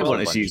 It's like I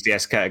wanted to use the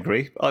S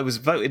category. I was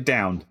voted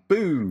down.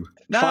 Boo!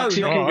 No, Fox,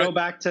 you not can alright. go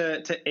back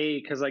to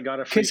A because I got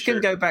a free Kids can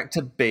shirt. go back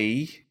to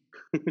B.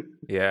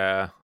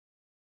 Yeah,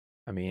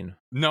 I mean,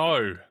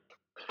 no.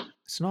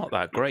 it's not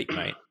that great,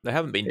 mate. They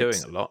haven't been doing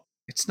It's- a lot.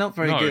 It's not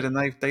very No. good, and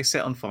they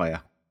set on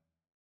fire.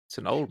 It's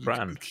an old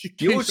brand.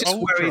 You're Kiss just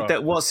Ultra. worried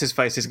that what's his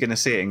face is going to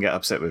see it and get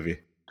upset with you.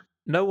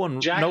 No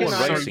one, Jack no and one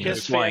I are racing is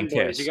Kiss flying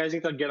fanboys. Kiss. You guys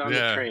need to get on the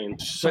Yeah, train.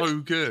 so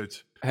good.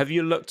 Have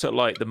you looked at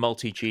like the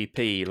multi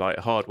GP like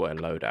hardware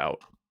loadout?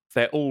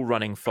 They're all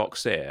running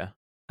Foxeer,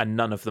 and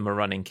none of them are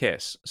running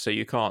Kiss. So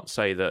you can't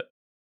say that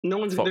No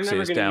one's. Fox They're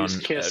never is going to down, use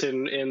Kiss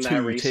in that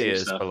 2 racing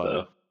tiers stuff. below.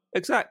 Though.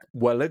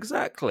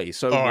 Exactly.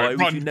 So All why right,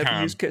 would you never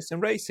Runcam. use Kiss in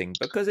racing?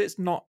 Because it's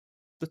not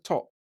the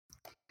top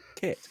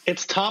kit.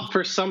 It's top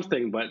for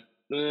something, but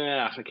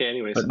yeah. Okay.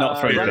 Anyways, But not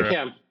for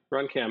either.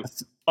 Run cam.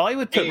 I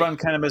would put Hey.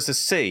 Runcanum as a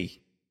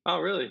C. Oh,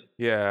 really?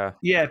 Yeah.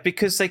 Yeah,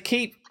 because they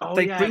Oh,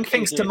 they yeah, bring okay,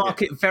 things to yeah.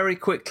 market very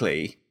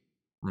quickly,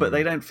 but Mm.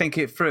 they don't think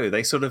it through.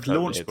 They sort of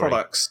Totally launch agree.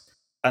 products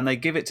and they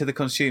give it to the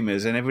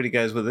consumers, and everybody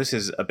goes, "Well, this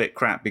is a bit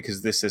crap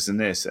because this, and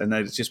this," and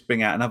they just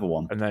bring out another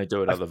one. And they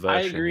do another version.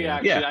 I agree. yeah.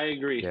 Actually, Yeah. I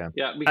agree. Yeah.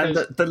 Yeah, And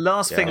because the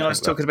last Yeah, thing I I was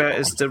think talking that's about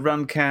is spot the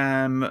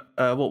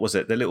Runcam. What was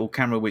it? The little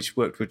camera which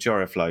worked with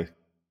Gyroflow.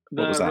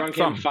 the what was that? Run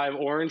Thumb. Cam 5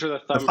 Orange or the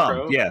The Thumb thumb,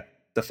 Pro. yeah,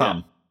 the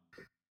thumb.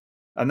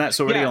 And that's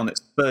already Yeah. on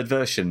its third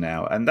version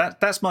now. And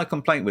that's my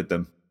complaint with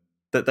them.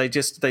 That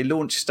they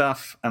launch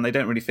stuff and they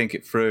don't really think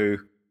it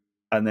through,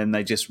 and then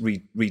they just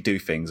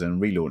redo things and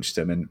relaunch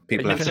them, and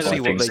people You have can to buy see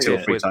what things they 2 or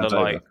did 3 with the times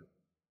like. over.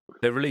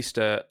 They released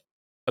a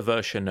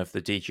version of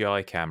the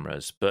DJI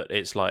cameras, but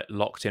it's like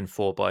locked in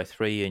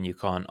 4x3, and you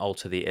can't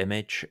alter the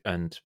image,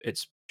 and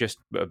it's just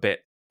a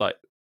bit like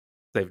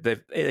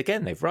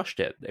they've rushed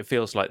it. It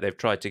feels like they've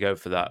tried to go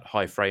for that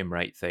high frame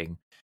rate thing,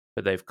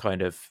 but they've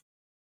kind of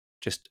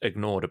just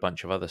ignored a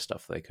bunch of other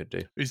stuff they could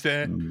do. Is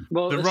there Mm.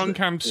 Well, the it's-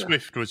 Runcam yeah.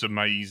 Swift was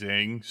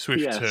amazing.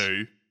 Swift Yes.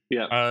 2.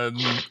 Yeah.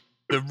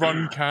 The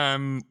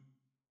Runcam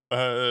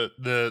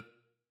the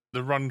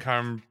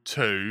Runcam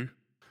 2.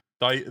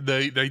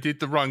 They did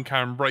the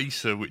Runcam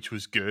Racer, which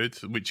was good,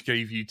 which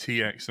gave you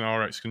TX and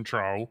RX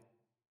control.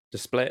 The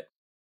split,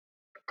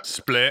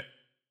 Split.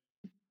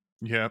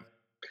 Yeah.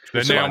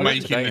 They're It's now like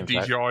making today, the in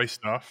fact. DJI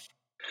stuff.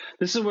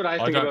 This is what I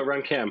think don't- about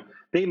Runcam.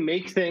 They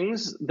make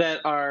things that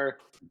are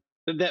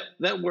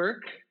that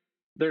work.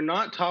 They're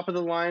not top of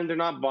the line. They're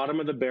not bottom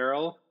of the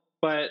barrel,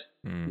 but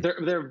Mm.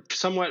 they're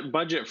somewhat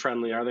budget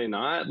friendly, are they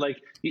not?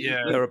 Like,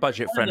 Yeah. They're a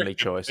budget friendly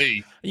choice.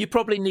 You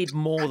probably need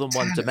more than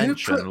one Who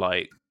dimension, put-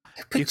 like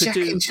Put you could Jack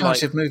do, in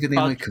charge like, of moving the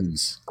bud-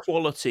 icons.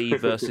 quality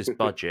versus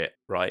budget,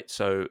 right?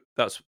 So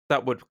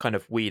that would kind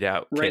of weed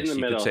out Right in Kiss. the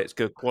You could middle. say it's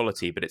good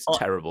quality, but it's I-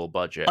 terrible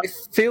budget. I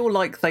feel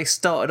like they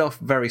started off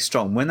very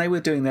strong when they were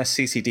doing their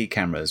CCD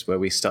cameras, where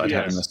we started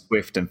having the Yes.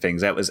 Swift and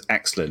things. That was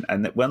excellent.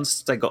 And that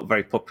once they got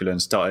very popular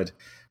and started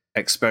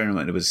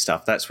experimenting with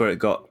stuff, that's where it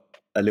got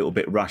a little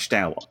bit rushed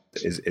out.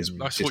 Is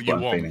That's just what you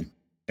I'm want. feeling.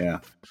 Yeah.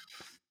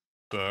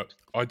 But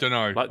I don't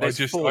know. Like I there's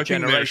just 4 I think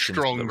they're generations of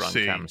the strong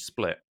C. Runcam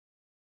split,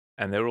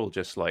 and they're all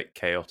just like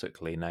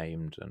chaotically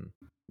named. And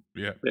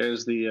Yeah.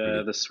 there's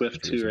the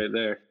Swift 2 right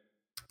there.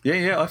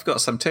 Yeah, I've got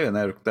some too, and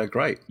they're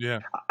great. Yeah.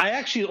 I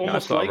actually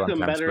almost got a like them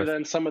Runcam better Swift.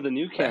 than some of the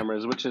new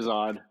cameras, which is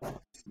odd.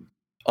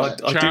 I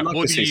do Chat, like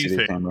what the do you CCD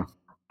think? camera.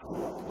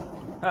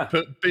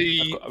 Put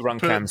B. I've got a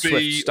Runcam put Swift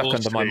B stuck or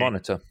under my C.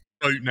 monitor.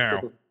 Vote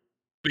now.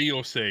 B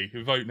or C.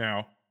 Vote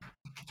now.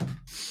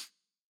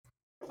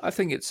 I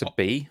think it's a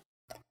B.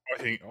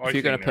 I If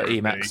you're going to put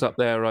Emacs up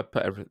there, I'd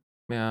put everything.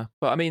 Yeah,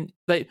 but I mean,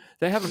 they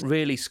haven't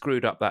really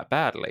screwed up that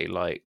badly.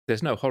 Like,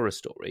 there's no horror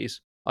stories.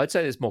 I'd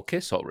say there's more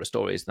Kiss horror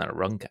stories than a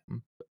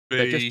Runcam.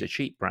 They're just a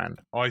cheap brand.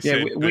 I Yeah,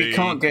 said we B,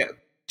 can't get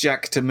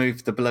Jack to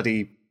move the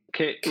bloody.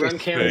 Okay, Kiss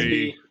Runcam B.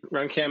 B.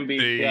 Runcam B.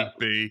 B. Yeah.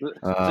 B.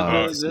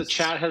 The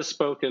chat has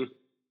spoken.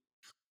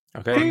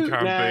 Okay.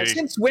 Runcam Next. B.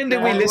 Since when do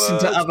we listen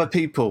to other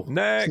people?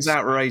 Next. This is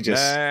outrageous.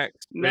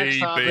 Next. Next B,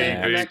 topic.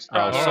 B, Next B.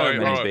 Oh, topic. so many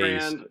next Bs.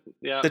 brand.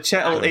 Yeah. The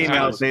chat all Axis.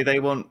 emails me. They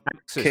want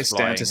Axis Kiss down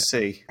flying. to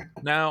C.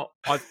 Now,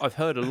 I've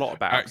heard a lot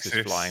about Axis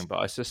Axis. flying, but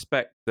I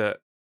suspect that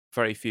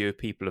very few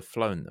people have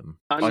flown them.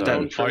 I Unknown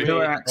don't. for Who me.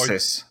 are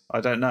Axis?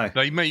 I don't know.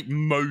 They make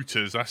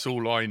motors. That's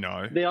all I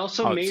know. They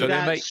also Oh, made so they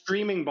that make-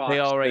 streaming box They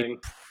are thing.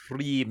 a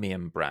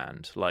premium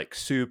brand, like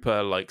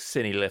super, like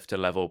Cine Lifter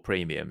level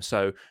premium.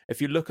 So if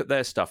you look at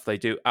their stuff, they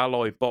do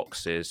alloy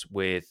boxes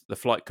with the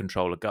flight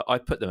controller. I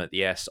put them at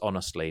the S,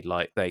 honestly.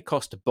 Like, they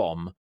cost a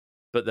bomb,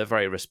 but they're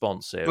very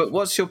responsive. But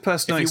what's your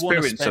personal If you wanna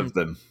experience of spend-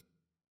 them?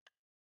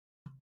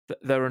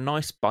 They're a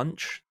nice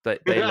bunch. They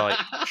like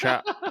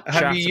chat. Have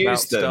chat you about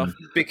used them?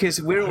 stuff. Because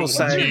we're all What's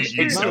saying your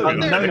it's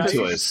experience? unknown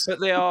to us. But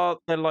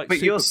they're like. But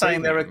you're super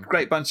saying they're a premium.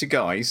 great bunch of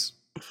guys.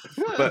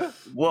 But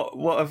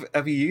what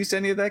have you used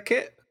any of their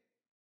kit?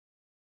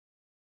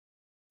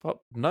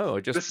 Well, no, I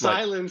The just like,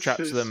 silence chat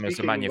to is them as a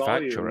speaking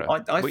manufacturer.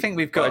 I think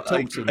we've got I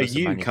talk to them a as a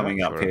U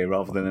coming up manufacturer. here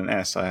rather than an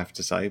S. I have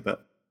to say,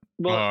 but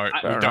Well, All right,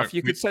 I- Fair we enough. don't-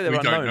 You could say they're we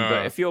don't unknown, know.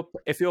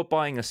 but if you're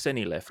buying a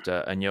Cine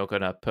lifter and you're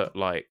gonna put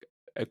like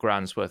a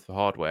grand's worth of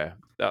hardware,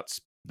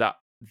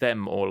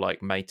 them or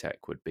like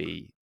Maytech would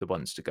be the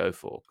ones to go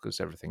for because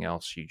everything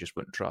else you just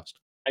wouldn't trust.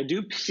 I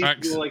do see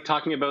Max- people like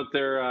talking about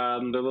their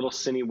little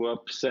Cine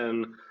Whoops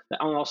and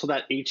also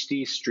that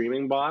HD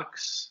streaming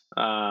box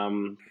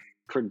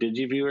for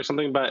DigiView or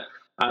something. But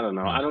I don't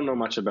know. I don't know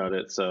much about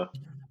it. So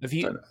Have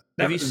you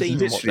That have you was seen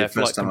what literally their the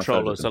flight first time I've heard of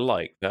controllers them. are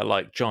like? They're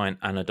like giant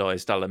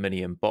anodized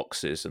aluminium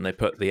boxes, and they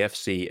put the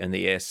FC and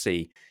the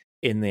ESC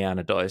in the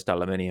anodized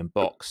aluminium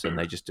box, and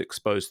they just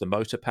expose the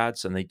motor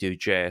pads, and they do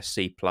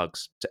JSC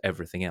plugs to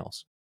everything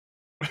else.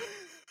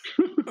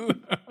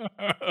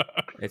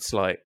 It's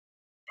like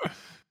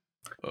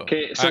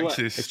okay, so what?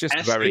 Axis. it's just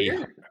S very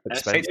tier?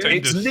 expensive.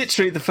 It's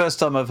literally the first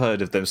time I've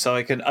heard of them, so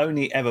I can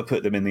only ever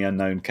put them in the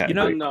unknown You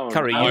category. know, Unknown.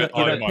 Curry. You I- know,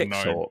 you know I'm unknown.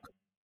 Pixork.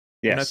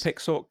 Yes. You know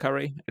Pixork,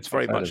 Curry. It's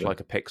very I've heard much of it. like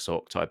a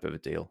Pixork type of a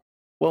deal.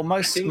 Well,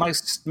 I think-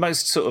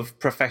 most sort of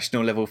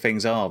professional level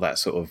things are that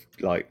sort of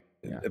like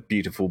Yeah. a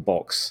beautiful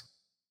box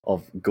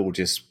of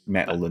gorgeous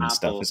metal and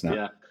stuff, Apple, isn't it?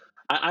 Yeah.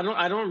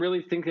 I don't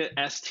really think that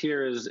S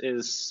tier is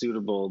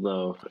suitable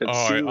though. It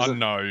All right, seems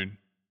unknown.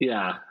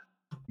 yeah.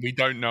 We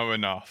don't know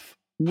enough.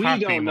 We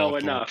Happy don't know model.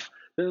 enough.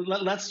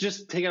 Let's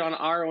just take it on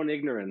our own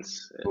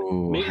ignorance.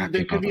 Ooh, Maybe, happy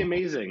they could be model.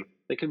 amazing.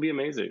 They could be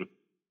amazing.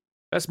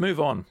 Let's move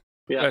on.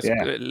 Yeah. Let's-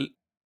 Yeah.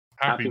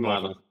 Happy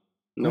model.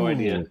 No Ooh,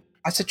 idea.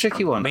 That's a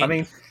tricky one. I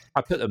mean,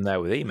 I put them there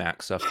with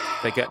Emacs. So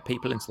they get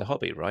people into the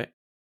hobby, right?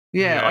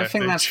 yeah, I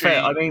think they're that's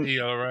fair. I cheap, mean,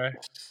 ERS.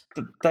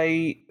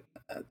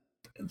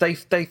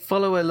 they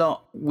follow a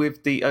lot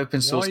with the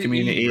open source Why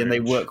community, and they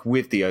eBridge? work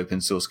with the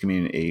open source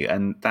community,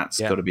 and that's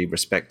Yeah. got to be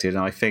respected.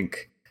 And I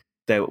think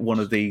they're one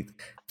of the,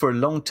 for a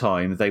long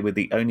time, they were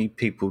the only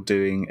people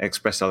doing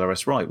Express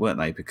LRS right, weren't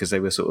they? Because they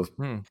were sort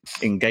of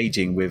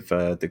engaging with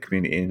the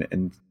community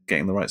and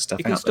getting the right stuff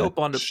You can out still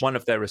there. buy one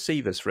of their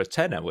receivers for a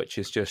tenner, which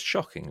is just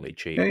shockingly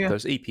cheap. Yeah, yeah.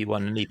 Those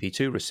EP1 and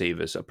EP2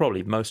 receivers are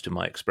probably most of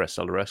my Express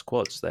LRS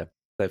quads. They've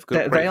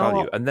got They great are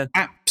value. And then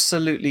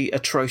absolutely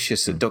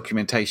atrocious at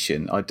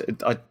documentation.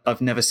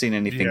 I've never seen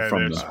anything Yeah,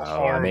 from they're them.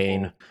 Oh, I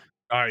mean-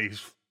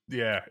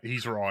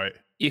 he's right.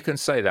 you can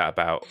say that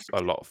about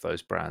a lot of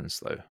those brands,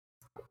 though.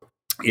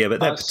 Yeah, but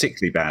they're Us-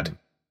 particularly bad.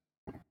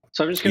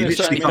 So I'm just You going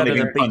to literally Certainly can't better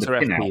even than find Beta a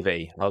pin out.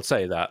 FPV. I'll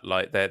say that.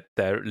 Like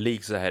they're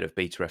leagues ahead of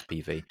Beta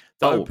FPV.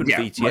 The Oh, Open yeah,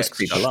 VTX most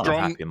people are.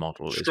 Strong- happy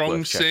model is strong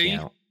worth checking C?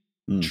 out.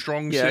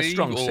 Strong Yeah, C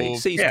strong C. or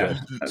C's Yeah.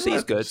 good.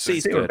 C's good.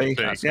 C's C or good. B,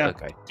 That's yeah.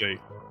 okay. C?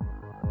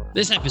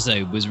 This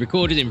episode was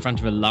recorded in front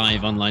of a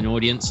live online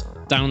audience,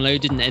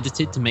 downloaded and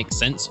edited to make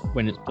sense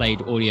when it's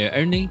played audio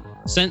only,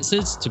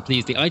 censored to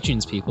please the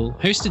iTunes people,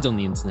 hosted on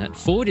the internet,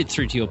 forwarded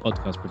through to your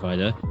podcast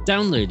provider,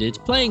 downloaded,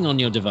 playing on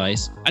your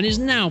device, and is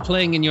now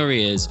playing in your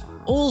ears,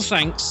 all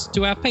thanks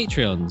to our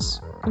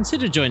Patreons.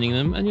 Consider joining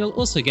them and you'll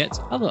also get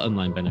other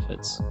online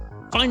benefits.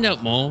 Find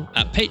out more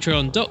at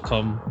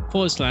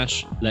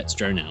patreon.com/Let's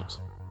Drone Out.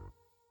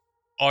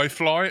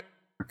 iFlight.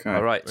 Okay.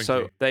 All right. Thank So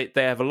you.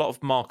 they have a lot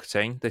of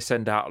marketing. They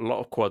send out a lot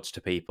of quads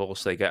to people,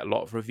 so they get a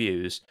lot of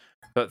reviews.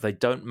 But they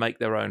don't make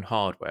their own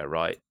hardware,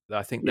 right?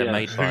 I think they're Yeah.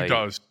 made Who by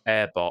does?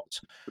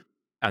 Airbot,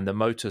 and the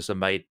motors are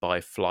made by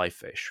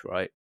Flyfish,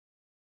 right?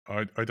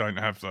 I don't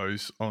have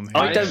those on here.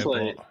 I don't-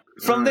 Airbot.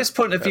 From this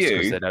point of That's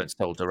because view, they don't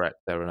sell direct.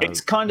 They're an it's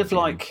kind of OEM.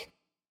 like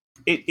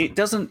it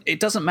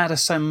doesn't matter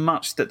so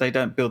much that they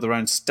don't build their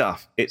own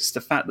stuff. It's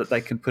the fact that they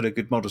can put a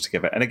good model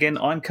together. And again,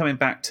 I'm coming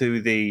back to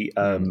the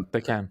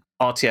They can.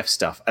 RTF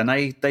stuff, and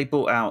they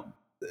brought out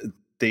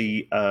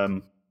the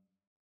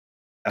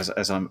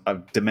as I'm a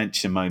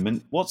dimension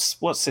moment. What's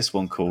this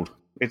one called?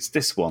 It's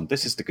this one.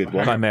 This is the good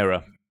one.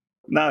 Chimera.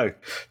 No,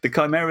 the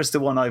Chimera's the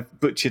one I've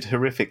butchered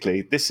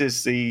horrifically. This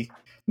is the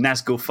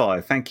Nazgul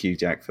 5. Thank you,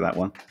 Jack, for that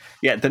one.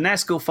 Yeah, the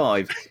Nazgul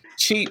 5,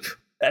 cheap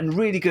and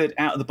really good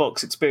out of the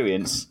box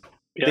experience.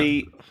 Yeah.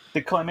 The A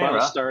lot Chimera,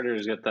 of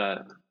starters get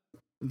that.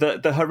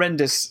 the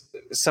horrendous.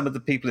 Some of the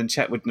people in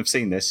chat wouldn't have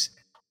seen this.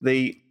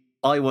 The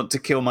I want to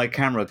kill my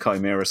camera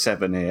Chimera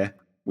 7 here,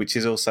 which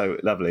is also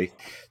lovely.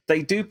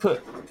 They do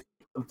put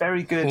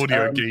very good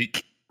Audio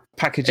Geek.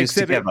 packages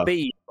Exhibit together.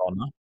 B, Your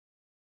Honour.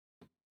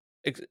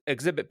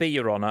 Exhibit B,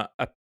 Your Honour.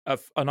 An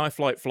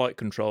iFlight flight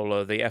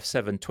controller, the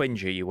F7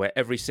 Twingy, where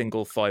every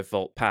single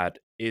 5-volt pad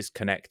is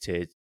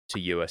connected to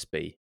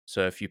USB.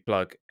 So if you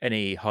plug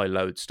any high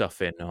load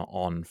stuff in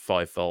on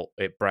 5-volt,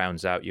 it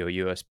browns out your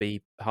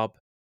USB hub.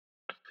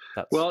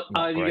 That's Well,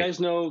 not you great. guys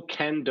know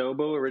Ken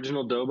Dobo,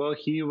 original Dobo.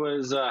 He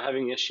was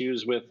having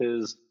issues with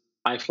his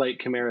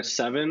iFlight Chimera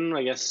 7.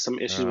 I guess some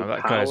issues with that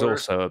power. guy's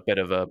also a bit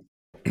of a.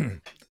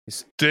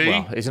 he's, D?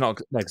 well, he's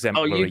not an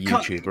exemplary you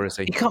can't- YouTuber, is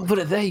he? You can't put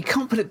it there. You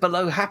can't put it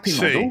below Happy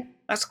C. Model.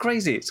 That's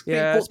crazy. It's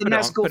Yeah, bought let's the put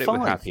Nazgul it with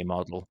 5. Happy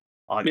Model.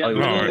 Yeah, I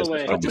middle of would- the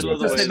way, I would- Just middle of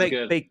the because way they is make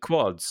good. big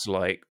quads,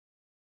 like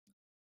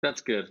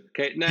That's good.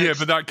 Okay, next. Yeah,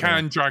 but that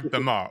can drag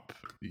them up,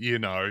 you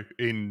know,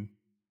 in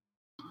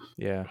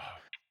yeah.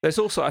 There's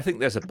also, I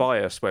think, there's a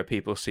bias where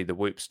people see the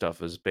Whoop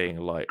stuff as being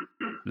like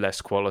less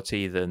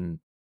quality than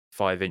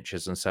 5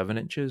 inches and 7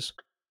 inches.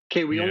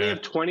 Okay, we only Yeah.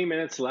 have 20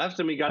 minutes left,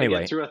 and we got to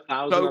Anyway, get through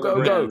 1,000 Go, other go,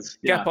 go. brands.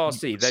 Gap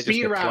RC, they're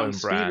Speed just a clone round,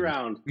 speed brand.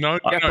 round. No,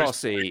 Gap no,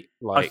 RC, I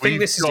like, think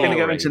this is going to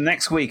go into Story.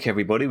 next week,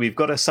 everybody. We've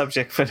got a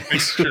subject for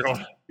next week.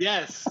 Patreon.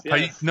 Yes, Pa-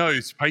 yes. no,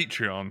 it's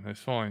Patreon. It's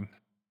fine.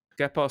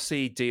 Gap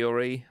RC,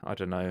 DRE, I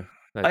don't know.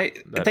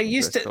 They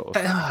used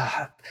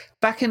to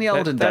back in the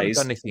olden they haven't days.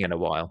 done anything in a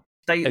while.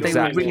 They were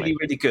Exactly. really,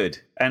 really good,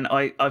 and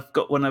I've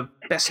got one of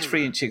the best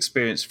 3-inch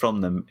experience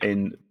from them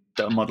in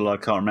a model I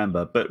can't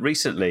remember. But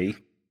recently,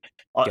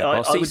 Gap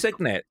I RC would,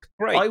 Signet,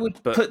 great. I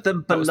would but put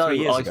them that was below 3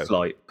 years ago.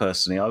 iFlight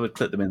personally. I would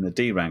put them in the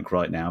D rank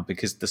right now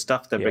because the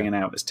stuff they're Yeah. bringing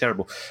out is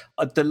terrible.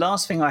 The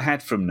last thing I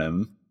had from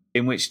them,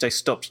 in which they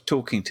stopped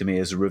talking to me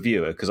as a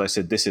reviewer because I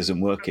said this isn't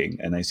working,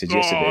 and they said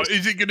yes, it is.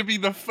 Is it going to be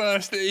the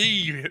first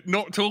E?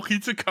 Not talking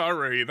to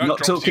Curry. That Not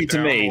drops you talking to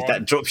down me, one.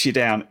 that drops you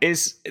down.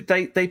 Is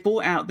they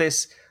brought out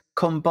this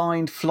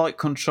combined flight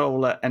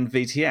controller and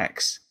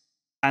VTX,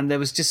 and there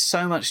was just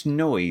so much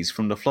noise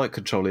from the flight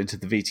controller into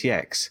the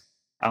VTX.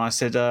 And I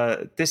said,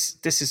 this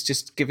is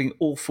just giving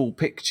awful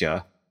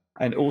picture,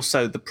 and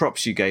also the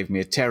props you gave me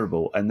are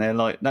terrible. And they're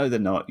like, no, they're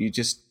not.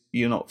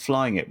 You're not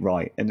flying it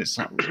right. And it's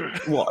like,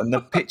 what? And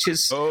the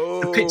pictures,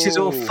 the picture's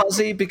all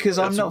fuzzy because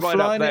I'm That's not right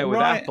flying up there it with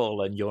right.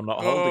 Apple, and you're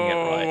not holding it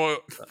right.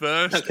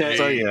 Thirsty. Okay.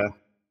 So yeah,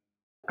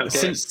 Okay.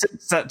 since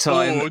that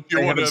time, Or do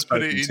they you want haven't to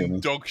put spoken it to in me.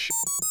 dog shit?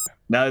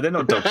 No, they're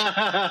not dog.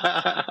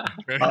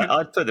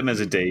 I'd put them as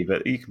a D,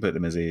 but you can put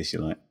them as E if you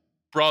like.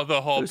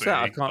 Brother Hobby. Who's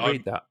that? I can't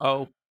read that.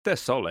 Oh, they're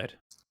solid.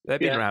 They've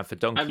been Yeah. around for I've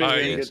donkey been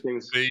hearing years. good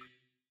things. The-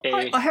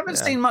 A. I haven't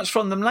Yeah. seen much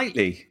from them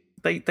lately.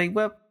 They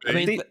were. I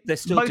mean, the they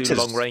still motors, do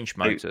long range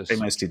motors. They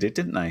mostly did,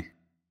 didn't they?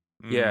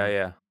 Yeah, Mm.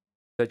 yeah.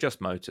 They're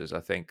just motors, I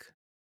think.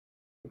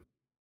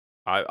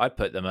 I'd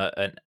put them at,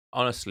 and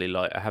honestly,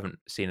 like, I haven't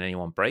seen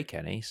anyone break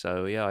any,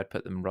 so yeah, I'd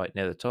put them right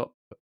near the top.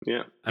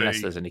 Yeah. Unless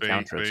B, there's any B,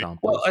 counter B. examples.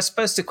 Well, I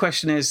suppose the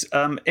question is,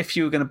 if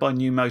you were going to buy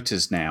new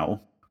motors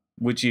now,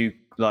 would you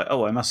like?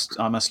 Oh, I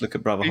must look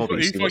at Brother If- Hobby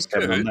if see I what's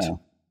going on could,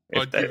 now.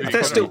 I'd give If you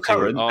they're still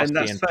probably current, and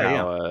that's RC fair.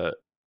 Yeah. Power,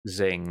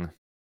 Zing.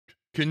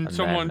 Can And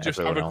someone then just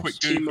have a everyone quick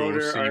else. Google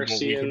T-Motor, see what we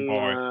RC, can and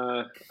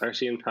buy?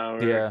 RC and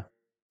Power.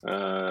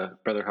 Yeah.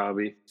 Brother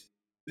Hobby.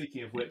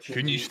 Speaking of which,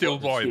 Can you still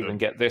buy even them?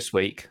 get this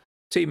week?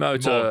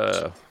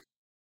 T-Motor.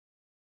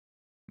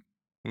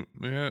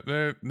 Yeah,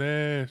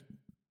 they're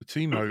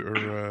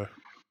T-Motor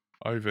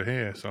over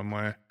here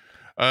somewhere.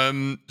 Well,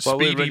 we're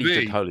Speedy really B.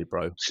 just Holy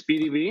Bro.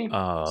 Speedy B.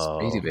 Oh,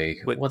 Speedy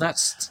B. with Well,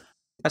 that's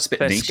a bit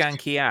their niche.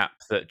 skanky app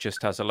that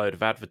just has a load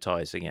of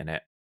advertising in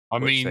it. I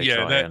which mean, they yeah,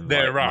 try and,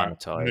 their like, app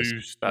monetize.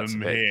 moves That's a them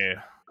bit-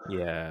 here.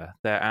 Yeah,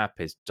 their app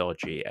is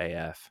dodgy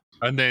AF.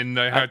 And then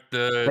they had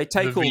the They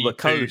take all the V2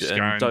 code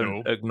scandal. and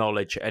don't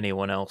acknowledge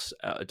anyone else,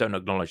 don't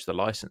acknowledge the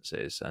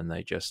licenses, and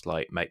they just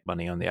like make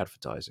money on the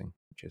advertising,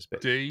 which is a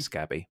bit D.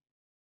 scabby.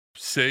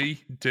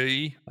 C,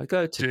 D. I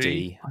go to D.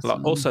 D.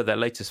 Like, also, their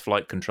latest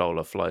flight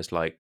controller flies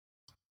like,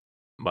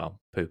 well,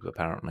 poop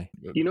apparently.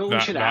 You know what we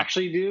That- should that-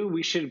 actually do?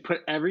 We should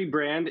put every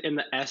brand in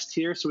the S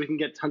tier so we can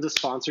get tons of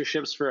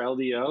sponsorships for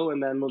LDO,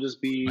 and then we'll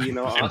just be,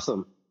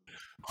 awesome.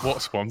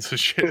 What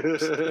sponsorship?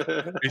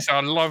 It's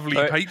our lovely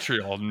Right.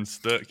 Patreons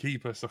that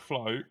keep us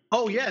afloat.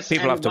 Oh yes,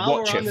 People and have to while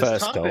watch we're on it this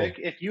first, though. topic,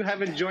 if you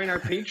haven't joined our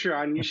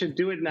Patreon, you should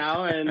do it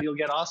now, and you'll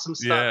get awesome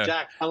stuff. Yeah.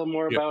 Jack, tell them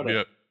more about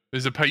it.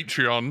 There's a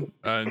Patreon,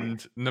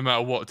 and no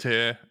matter what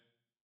tier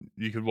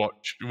you could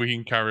watch, we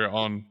can carry it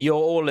on. You're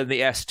all in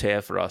the S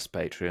tier for us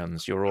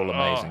Patreons. You're all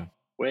amazing.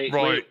 Wait,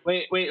 Right.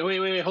 wait,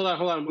 hold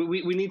on.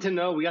 We need to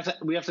know. We have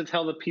to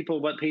tell the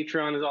people what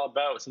Patreon is all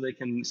about so they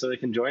can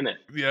join it.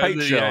 Yeah, the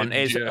Patreon end,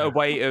 is yeah. a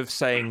way of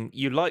saying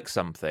you like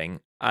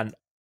something, and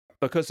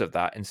because of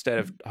that, instead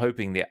of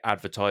hoping the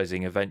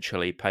advertising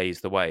eventually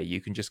pays the way, you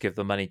can just give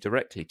the money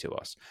directly to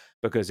us.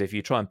 Because if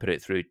you try and put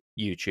it through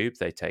YouTube,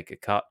 they take a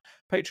cut.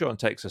 Patreon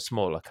takes a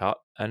smaller cut,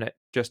 and it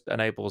just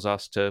enables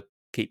us to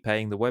keep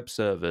paying the web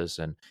servers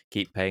and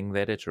keep paying the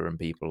editor and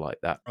people like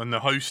that. And the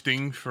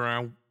hosting for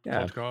our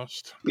Yeah.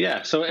 podcast.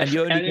 Yeah. So And if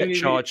you only any of get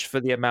charged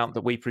for the amount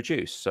that we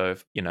produce. So,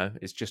 if,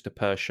 it's just a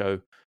per show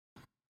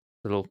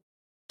little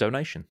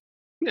donation.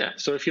 Yeah.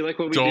 So if you like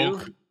what we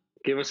Dog. do,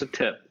 give us a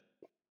tip.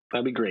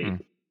 That'd be great.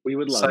 Mm. We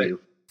would love So-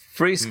 you.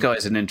 Free Sky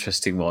is an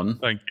interesting one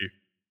Thank you.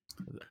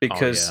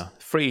 because Oh, yeah.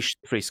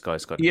 Free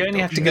Sky's got to you be only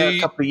have dodgy. to go The-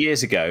 a couple of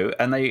years ago,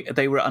 and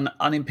they were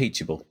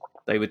unimpeachable.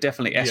 They were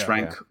definitely S Yeah.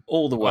 rank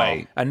all the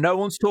way. And no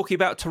one's talking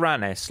about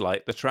Tyrannus.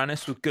 Like, the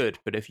Tyrannus was good,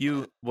 but if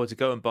you were to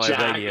go and buy Jack.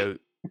 a radio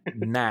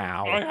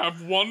now, I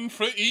have one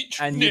for each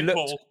And you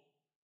nipple. looked-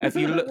 if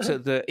you looked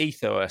at the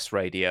Ethos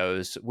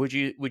radios, would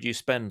you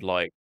spend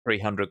like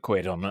 300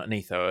 quid on an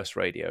Ethos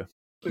radio?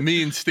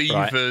 Me and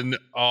Stephen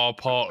are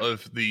part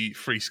of the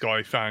Free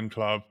Sky fan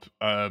club.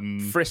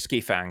 Frisky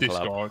fan club,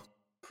 Discord.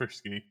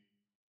 Frisky.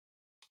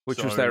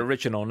 which was So- their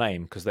original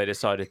name because they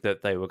decided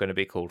that they were going to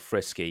be called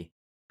Frisky.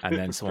 And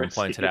then someone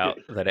pointed Frisky. out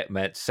that it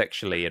meant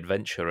sexually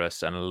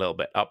adventurous and a little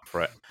bit up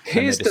for it.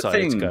 Here's and the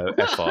they decided thing. to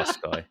go FR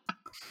Sky.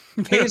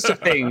 Here's the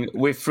thing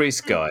with Free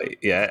Sky.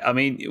 Yeah, I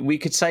mean, we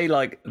could say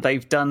like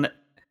they've done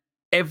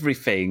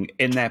everything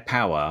in their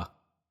power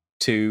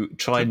to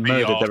try To and be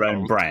murder their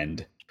own arseholes.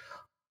 brand.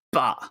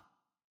 But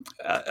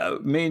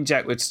me and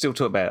Jack would still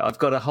talk about it. I've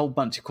got a whole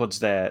bunch of quads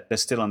there. They're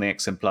still on the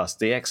XM Plus.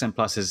 The XM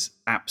Plus is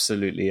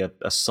absolutely a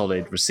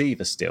solid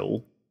receiver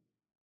still.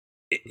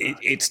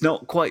 It's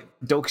not quite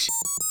dog shit,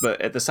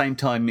 but at the same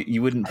time,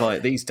 you wouldn't buy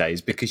it these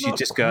days because you Not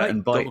just go out quite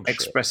and buy dog shit.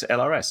 Express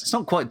LRS. It's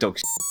not quite dog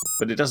shit,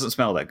 but it doesn't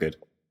smell that good.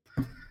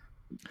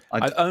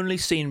 I've only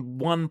seen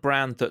one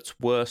brand that's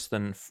worse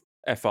than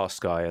FR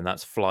Sky, and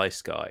that's Fly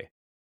Sky.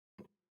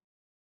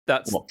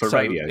 That's What, for so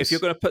radios? If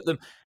you're going to put them,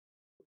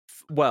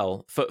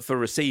 well, for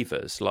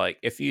receivers, like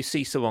if you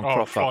see someone Oh,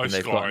 crop Fly up and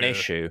they've got Sky, an yeah.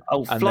 issue,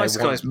 Oh, and Fly they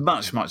Sky want-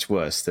 is much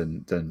worse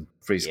than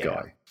Free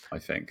Sky, I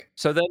think.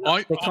 so they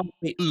I- can't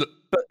be. Look,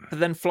 But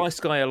then Fly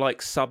Sky are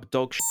like sub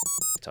dog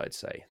shit, I'd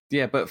say.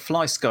 Yeah, but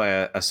Fly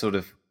Sky are sort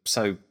of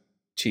so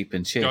cheap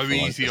and cheerful. go at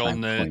easy the on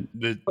same the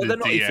point. But they're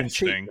not DS even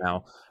cheap thing.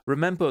 now.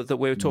 Remember that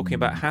we were talking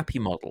about Happy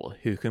Model,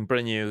 who can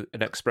bring you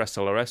an Express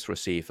LRS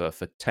receiver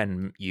for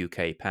 £10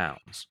 UK.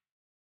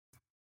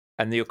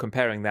 And you're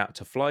comparing that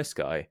to Fly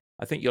Sky.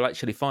 I think you'll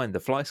actually find the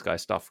Fly Sky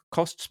stuff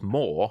costs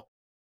more,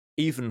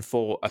 even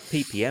for a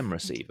PPM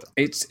receiver.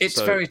 It's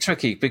So, very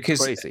tricky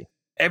because Crazy.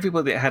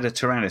 everybody that had a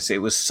Tyrannus, it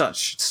was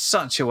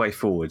such a way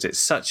forwards. It's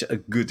such a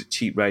good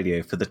cheap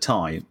radio for the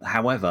time.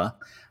 However,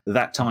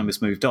 that time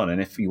has moved on,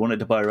 and if you wanted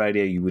to buy a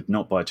radio, you would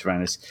not buy a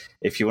Tyrannus.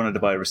 If you wanted to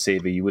buy a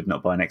receiver, you would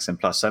not buy an XM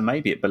Plus. So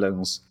maybe it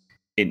belongs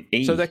in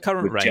E. So their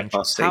current with range,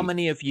 JetRC. how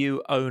many of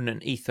you own an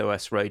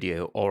EthOS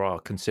radio or are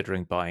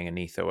considering buying an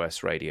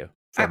EthOS radio?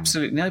 from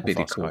Absolutely nobody,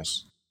 FR of Sky?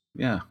 course.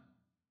 Yeah.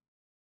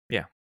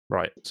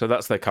 Right. So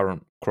that's their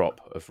current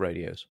crop of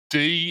radios.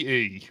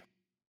 DE.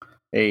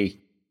 E.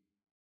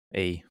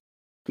 E.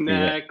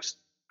 Next.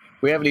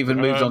 We haven't even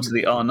moved on to Um,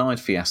 the R9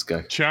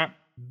 fiasco. Chat.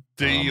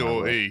 D Oh, my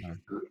or word. E.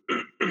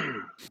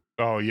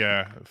 Oh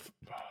yeah.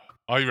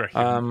 I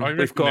reckon.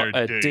 We've got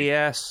they're a D.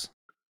 DS,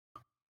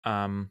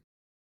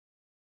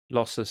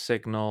 loss of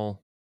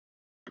signal.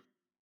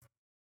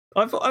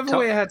 I've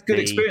always had good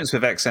the experience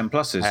with XM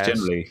Pluses S.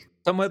 generally.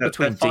 Somewhere They're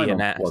between fine D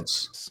and on S.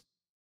 quads.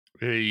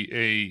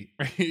 E.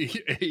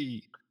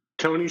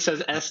 Tony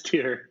says S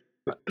tier.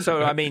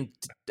 So I mean,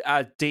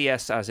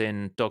 DS as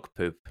in dog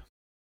poop,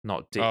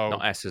 not D, Oh.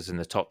 not S as in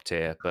the top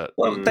tier, but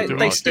Well, they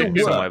Right. still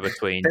somewhere work.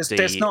 between There's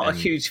D not a and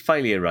huge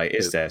failure rate,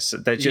 is there? So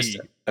they're just E.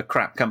 a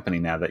crap company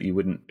now that you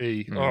wouldn't.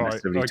 E. Mm. All right.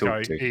 Necessarily talk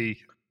Okay.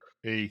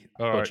 to. E.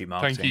 All right. Dodgy Thank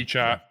marketing, you,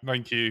 chat.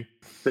 Thank you.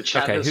 The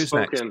chat Okay, has who's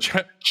next? spoken.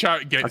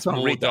 Chat I gets can't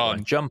more read that one.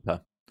 done.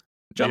 Jumper.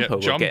 Jumper,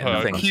 Yeah, we're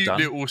getting things cute done.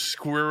 little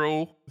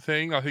squirrel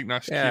thing. I think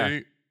that's Yeah.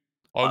 cute.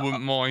 I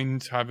wouldn't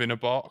mind having a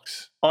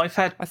box. I've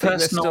had I think they're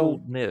personal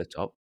still near the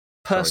top.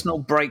 personal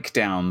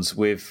breakdowns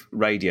with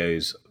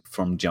radios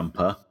from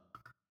Jumper,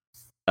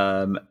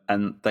 and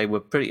they were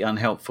pretty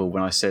unhelpful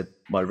when I said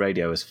my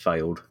radio has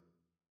failed.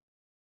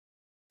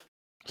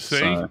 C,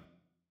 So,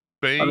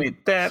 B, I mean,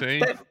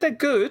 C. they're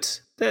good.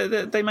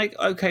 They make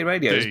okay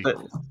radios, D. but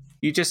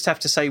you just have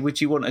to say,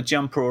 would you want a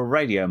Jumper or a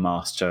Radio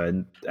Master?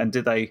 And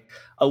did they?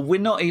 Oh, we're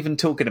not even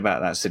talking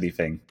about that silly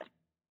thing,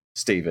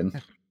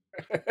 Stephen.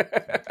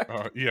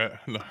 Yeah,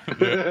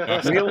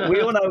 that's,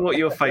 We all know what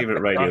your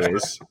favourite radio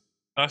is.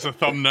 that's a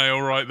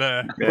thumbnail right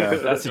there. Yeah.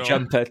 That's a Go on.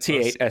 Jumper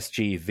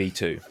T8SG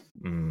V2.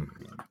 Mm.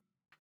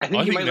 I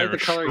think you might they're like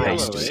the a color strong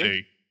yellow, eh?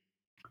 C.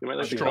 You might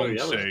like the Strong color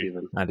yellow, C.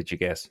 Stephen. How did you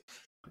guess?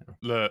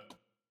 Look,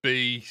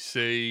 B,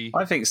 C.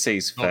 I think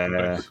C's not the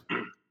fair. best.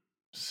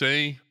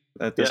 C,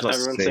 There's Yeah, lots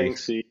everyone's of C. saying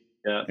C.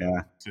 Yeah.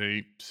 Yeah,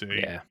 C, C,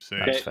 Yeah, C.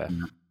 that's Okay. fair.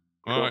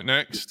 All right,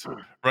 next.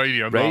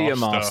 Radio Radio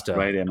Master. Master.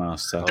 Radio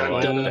Master. Oh,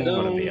 I think they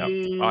want to be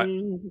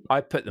up.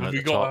 I put them Have at we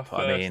the got top. our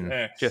I first mean,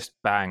 S? just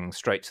bang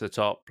straight to the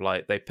top.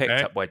 Like they picked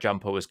Eh? up where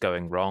Jumper was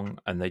going wrong,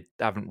 and they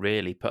haven't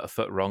really put a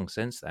foot wrong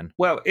since then.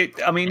 Well,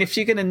 I mean, if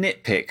you're going to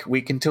nitpick,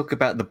 we can talk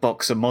about the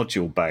Boxer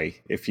module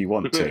bay if you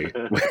want to,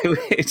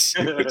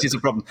 which is a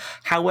problem.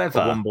 A However,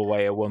 wumble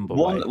way, a wumble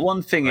way.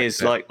 one thing Right,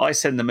 is, yeah. like, I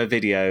send them a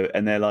video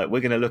and they're like,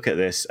 "We're going to look at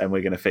this and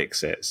we're going to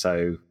fix it."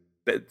 So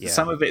Yeah.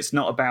 some of it's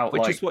not about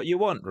Which like is what you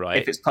want, right?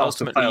 if it's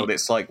passed or Ultimately- failed.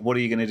 It's like, what are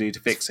you going to do to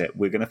fix it?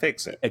 We're going to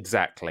fix it.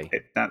 Exactly.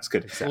 That's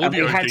good. Exactly. And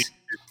we Audio had. D,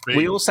 B.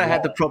 We also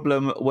had the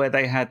problem where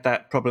they had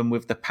that problem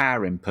with the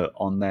power input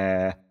on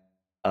their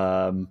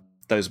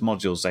those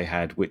modules they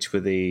had, which were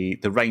the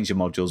Ranger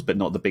modules, but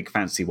not the big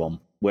fancy one.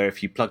 Where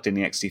if you plugged in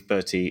the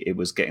XT30, it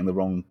was getting the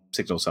wrong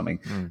signal or something,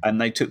 Mm.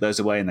 and they took those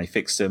away and they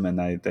fixed them,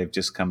 and they've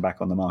just come back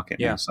on the market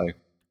Yeah. now. So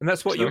And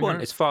that's what you So,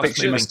 want. It's fix your fast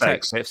moving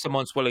mistakes. tech. If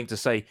someone's willing to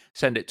say,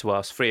 send it to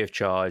us free of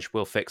charge,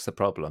 we'll fix the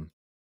problem.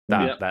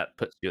 That Yeah. that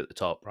puts you at the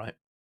top, right?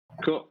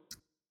 Cool.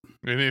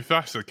 And if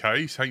that's the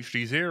case,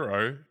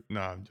 HD0,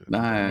 no,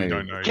 No. we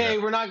don't know. Okay,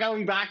 yet. we're not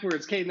going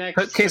backwards. Okay, next.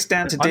 put Kiss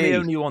down to I'm the D.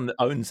 only one that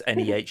owns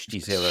any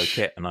HD0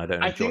 kit, and I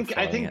don't I enjoy think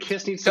flying it.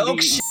 Kiss needs to Dog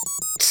be. shit.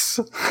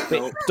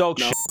 Nope. Dog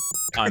No. shit.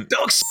 I'm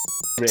Dog shit.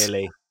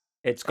 really.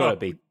 It's got to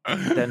be.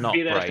 They're not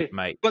Be that- great,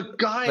 mate. But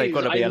guys, They've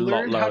gotta be I a lot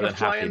learned how lower to than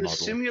fly Happy in the Model.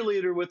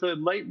 simulator with a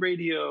light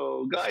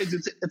radio, guys.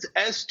 It's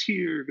S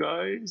tier,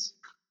 guys.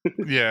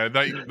 Yeah,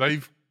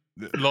 they've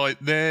like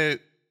they're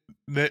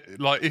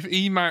like if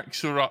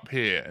Emacs are up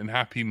here and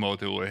Happy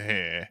Model are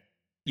here.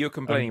 You're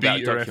complaining about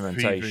Beta FPV.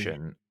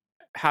 documentation.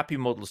 Happy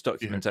Models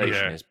documentation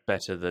Yeah. is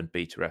better than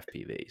beta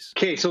FPVs.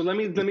 Okay, so let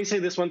me say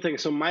this one thing.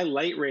 So my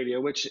light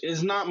radio, which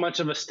is not much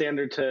of a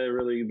standard to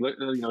really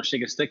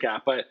shake a stick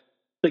at, but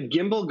the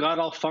gimbal got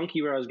all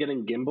funky where I was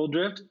getting gimbal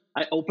drift.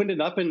 I opened it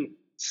up and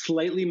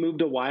slightly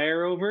moved a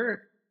wire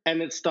over,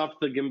 and it stopped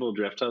the gimbal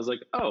drift. I was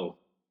like, oh,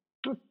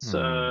 that's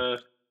some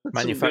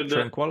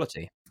Manufacturing good,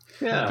 quality.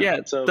 Yeah,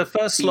 so the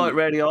first light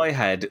radio I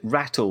had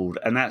rattled,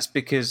 and that's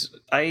because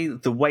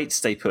the weights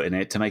they put in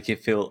it to make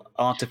it feel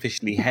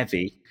artificially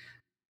heavy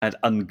had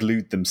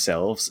unglued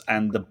themselves,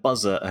 and the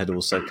buzzer had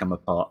also come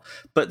apart.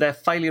 But their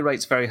failure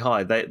rate's very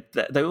high.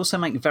 They also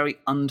make very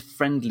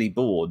unfriendly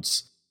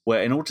boards,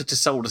 where in order to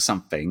solder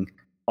something,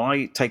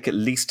 I take at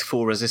least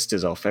 4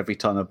 resistors off every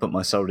time I put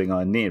my soldering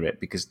iron near it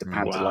because the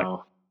pads are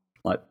wow.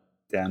 like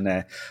down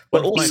there.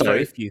 But One of my also,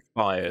 very few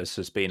fires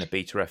has been a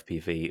beta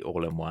FPV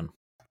all-in-one.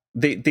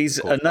 there's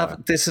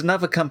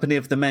another company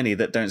of the many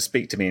that don't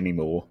speak to me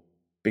anymore,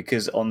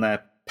 because on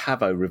their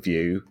Pavo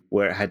review,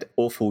 where it had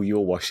awful yaw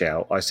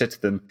washout, I said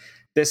to them,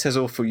 this has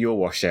awful yaw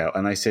washout,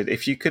 and I said,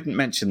 if you couldn't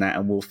mention that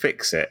and we'll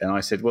fix it, and I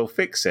said, well,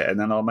 fix it and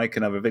then I'll make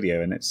another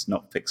video, and it's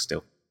not fixed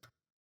still.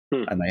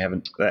 And they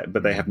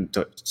haven't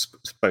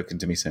spoken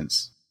to me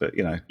since, but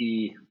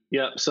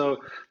Yeah, so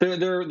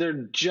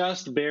they're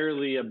just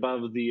barely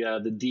above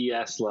the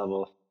DS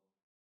level.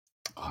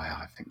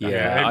 I think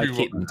Yeah, I'd everyone-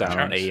 keep them down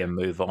on chaps- E and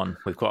move on.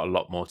 We've got a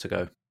lot more to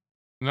go.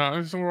 No,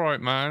 it's all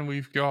right, man.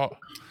 We've got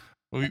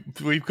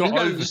We've got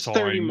just 30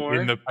 overtime more.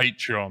 in the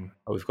Patreon.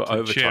 Oh, we've got To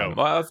overtime. chill.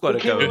 Well, I've got to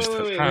Okay, go. wait, Just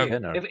wait, wait, have- wait.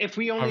 dinner. If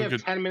we only Have a have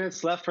good- 10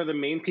 minutes left for the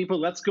main people,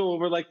 let's go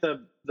over like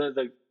the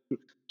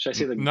should I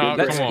say the No,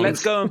 good come on.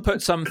 Let's go and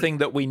put something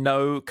that we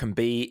know can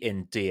be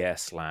in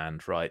DS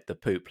land, right? The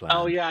poop land.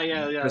 Oh yeah.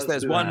 Because let's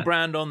there's do one that.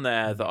 brand on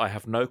there that I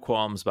have no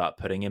qualms about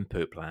putting in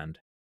poop land,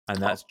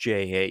 and that's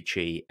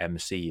JHE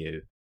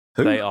MCU.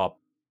 Who? They are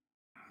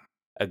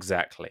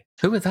exactly.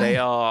 Who are they? They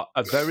are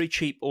a very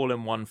cheap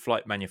all-in-one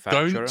flight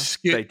manufacturer.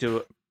 skip. They do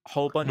a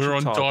whole bunch We're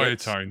of on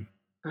targets. Diatone.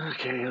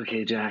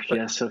 Okay, Jack. But-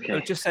 yes, I okay.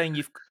 was just saying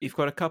you've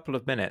got a couple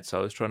of minutes. I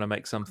was trying to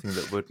make something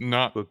that would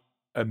No,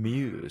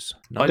 amuse.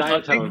 I Not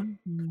Diatone.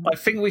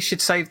 think we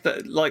should save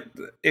that. Like,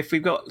 if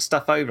we've got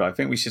stuff over, I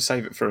think we should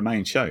save it for a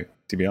main show.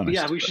 To be honest,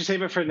 Yeah, we should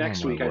save it for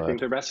next my week. I word. think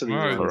the rest of these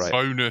no, ones. Alright.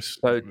 bonus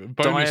So,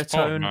 bonus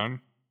pod, Diatone-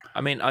 man.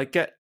 I mean, I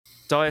get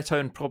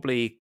Diatone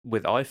probably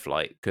with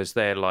iFlight because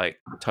they're like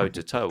toe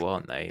to toe,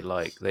 aren't they?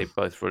 Like they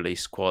both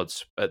release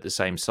quads at the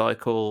same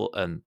cycle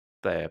and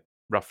they're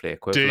roughly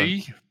equivalent.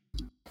 D,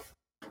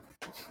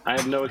 I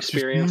have no just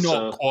experience.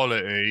 not So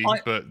quality,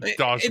 but it-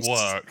 does it's-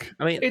 work.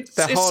 I mean, It's-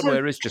 their it's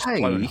hardware is just okay.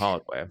 clone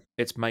hardware.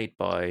 It's made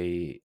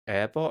by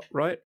Airbot,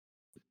 right?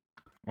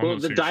 I'm well,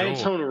 not the too sure.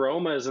 Diatone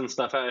Romas and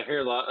stuff. I hear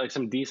a lot, like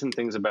some decent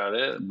things about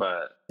it,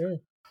 but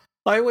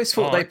I always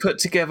thought they Alright. put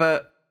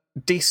together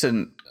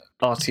decent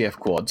RTF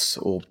quads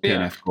or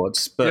PNF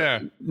quads, but Yeah.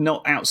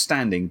 not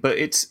outstanding. But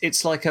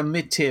it's like a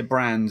mid-tier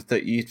brand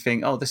that you'd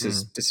think, oh, this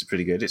is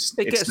pretty good. It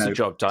Gets the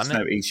job done. It's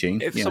no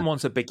Iching. If yeah.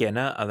 someone's a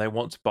beginner and they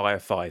want to buy a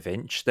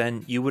 5-inch,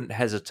 then you wouldn't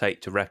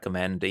hesitate to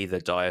recommend either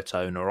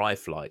Diatone or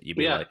iFlight. You'd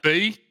be Yeah. like,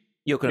 B,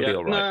 you're going to yeah, be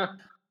all right. nah,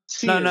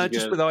 C No, is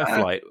just good. with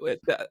iFlight.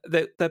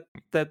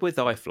 They're with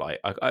iFlight.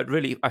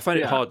 I find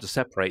it Yeah. hard to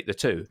separate the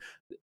two.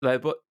 They're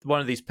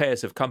one of these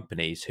pairs of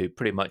companies who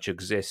pretty much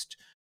exist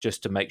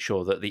just to make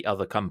sure that the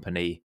other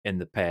company in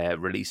the pair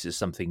releases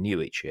something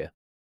new each year.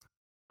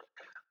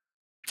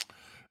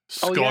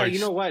 Oh Sky, yeah, you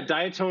know what?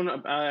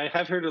 Diatone. I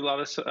have heard a lot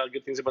of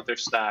good things about their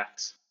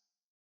stacks,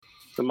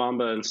 the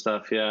Mamba and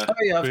stuff. Yeah. Oh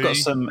yeah, I've got B,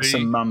 some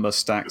B. Mamba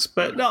stacks,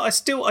 but no, I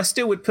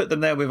still would put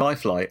them there with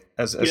iFlight,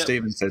 as Yep.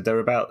 Stephen said. They're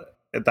about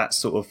at that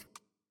sort of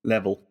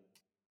level.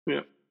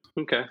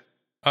 Okay.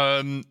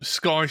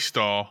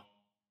 Skystar,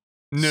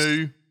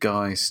 new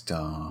Guy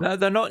Star. No,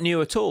 they're not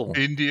new at all.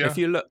 India. If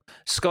you look,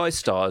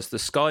 Skystars, the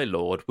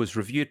Skylord, was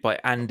reviewed by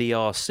Andy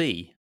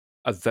RC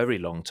a very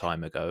long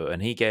time ago,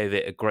 and he gave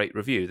it a great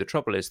review. The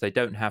trouble is they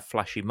don't have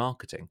flashy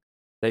marketing.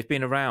 They've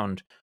been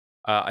around,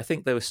 I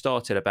think they were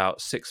started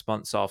about 6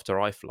 months after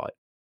iFlight,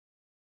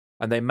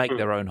 and they make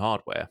their own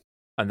hardware.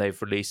 And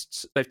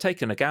they've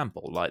taken a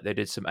gamble. Like they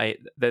did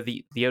they're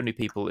the only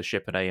people that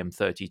ship an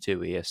AM32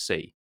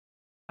 ESC.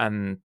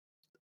 And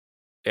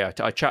yeah,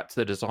 I chat to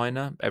the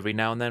designer every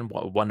now and then,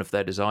 one of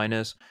their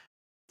designers.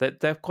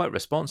 They're quite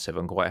responsive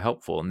and quite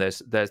helpful, and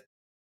they're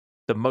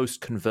the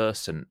most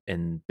conversant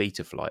in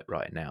Betaflight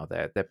right now.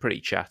 They're pretty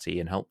chatty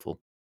and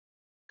helpful.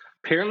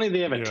 Apparently, they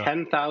have a Yeah.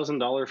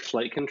 $10,000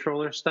 flight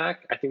controller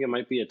stack. I think it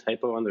might be a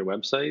typo on their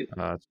website,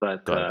 It's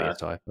but got to be a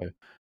typo.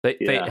 They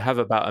yeah. have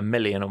about 1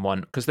 million and one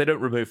because they don't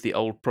remove the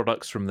old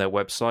products from their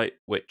website,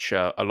 which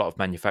a lot of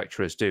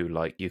manufacturers do.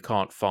 Like you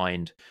can't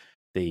find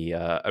the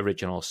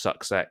original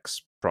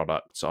SucksX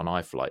products on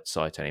iFlight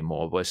site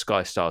anymore, where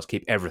Skystars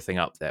keep everything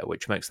up there,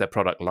 which makes their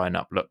product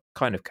lineup look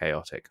kind of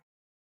chaotic.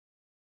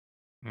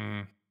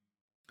 Mm.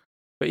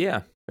 But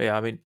yeah, I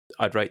mean,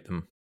 I'd rate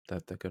them. They're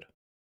good.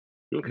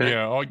 okay.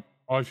 Yeah,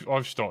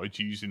 I've started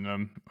using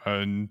them,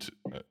 and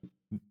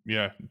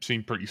yeah,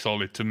 seem pretty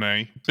solid to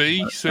me.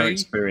 B, No C,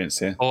 experience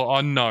here. or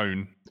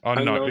unknown.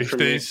 Unknown If for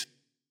me. there's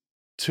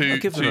two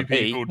give them a B.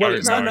 people Well,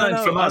 don't No, know.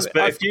 no, from us.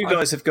 But if you I've-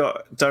 guys have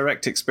got direct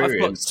I've got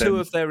experience, two then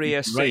of their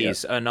you can rate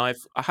ESCs, and I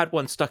had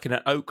one stuck in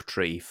an oak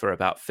tree for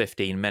about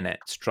 15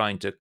 minutes trying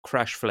to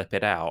crash flip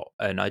it out,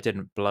 and I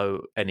didn't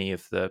blow any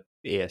of the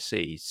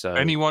ESCs. So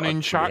Anyone I'm in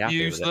pretty chat happy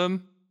use with it.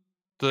 them?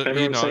 That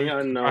Everyone's saying can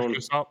unknown. back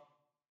us up?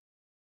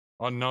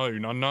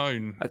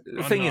 Unknown.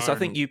 The thing is, I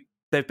think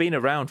they've been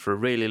around for a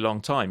really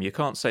long time. You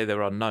can't say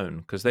they're unknown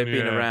because they've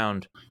been Yeah.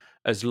 around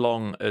as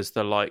long as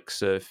the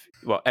likes of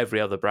every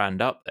other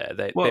brand up there.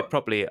 They're Well-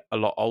 probably a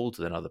lot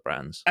older than other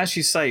brands. as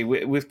you say,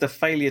 with the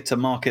failure to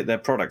market their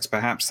products,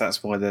 perhaps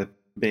that's why they're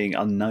being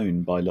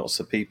unknown by lots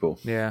of people.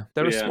 Yeah,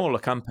 they're a Yeah. smaller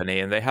company,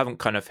 and they haven't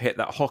kind of hit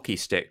that hockey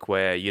stick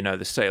where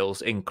the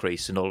sales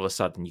increase and all of a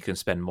sudden you can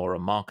spend more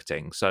on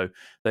marketing. So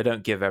they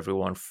don't give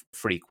everyone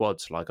free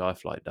quads like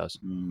iFlight does.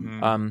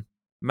 Mm.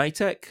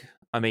 Maytech.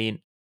 I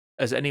mean,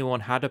 has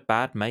anyone had a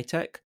bad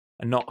Maytech?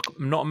 And not a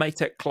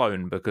Maytech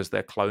clone because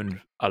they're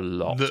cloned a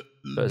lot. But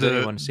has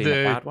anyone seen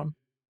a bad one?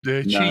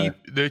 The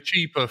No.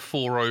 cheaper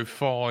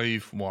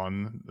 405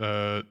 one.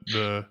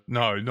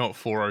 Not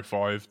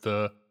 405.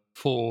 The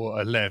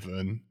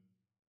 411.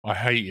 I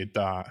hated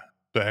that,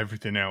 but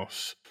everything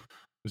else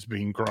has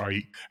been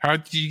great. How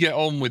did you get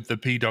on with the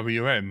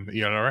PWM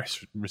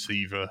ELRS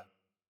receiver?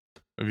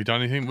 Have you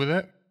done anything with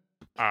it?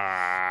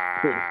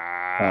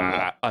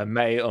 I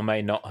may or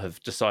may not have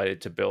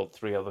decided to build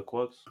 3 other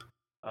quads.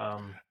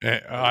 A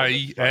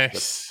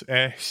S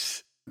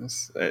S.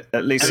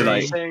 At least an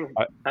Everyone's A. saying,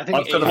 I- I think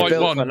I've got a Flight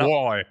built 1. an-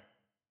 Why?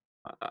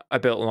 I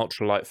built an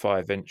ultralight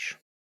 5-inch.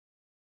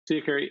 See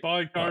you, Curry.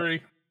 Bye,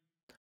 Curry.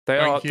 They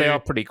Thank are you.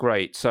 pretty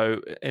great.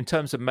 So in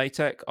terms of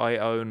Maytech, I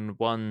own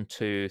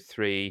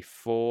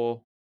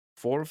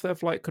 4 of their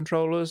flight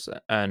controllers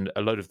and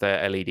a load of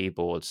their LED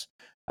boards,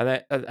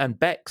 and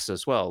Bex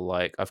as well.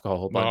 Like I've got a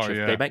whole bunch Oh, of.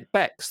 yeah. They make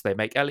Bex, they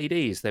make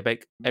LEDs, they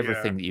make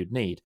everything that you'd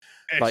need.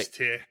 S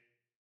tier.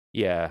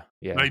 Yeah.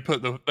 They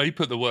put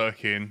the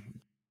work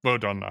in. Well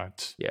done,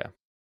 lads. Yeah.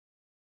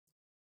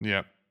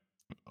 Yeah.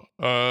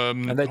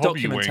 And their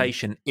Hobby Wing.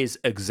 documentation is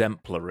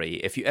exemplary.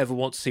 If you ever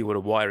want to see what a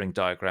wiring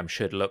diagram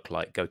should look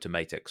like, go to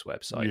Maytech's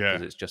website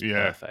because it's just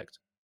perfect.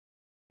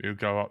 You'll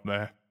go up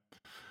there. Now,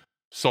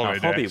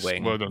 Solid Hobby S.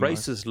 Wing. Well done, lads.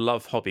 Racers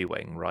love Hobby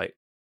Wing, right?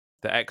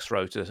 The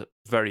X-Rotor,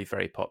 very,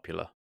 very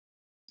popular.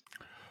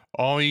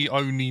 I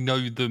only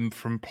know them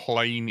from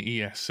plain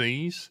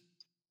ESCs.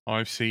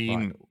 I've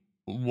seen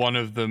one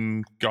of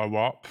them go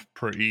up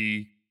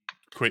pretty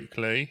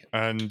quickly,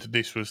 and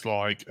this was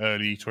like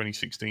early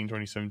 2016,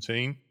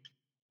 2017.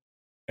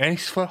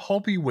 S for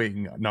Hobby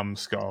Wing,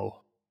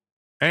 numbskull.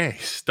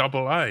 S,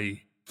 double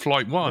A,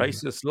 Flight 1.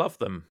 Racers love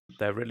them.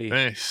 They're really,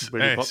 S,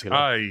 really S, popular.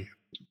 A.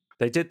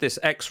 They did this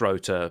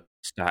X-Rotor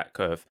stack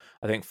of,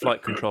 I think,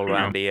 flight controller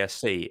and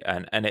ESC,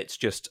 and it's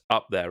just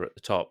up there at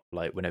the top,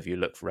 like whenever you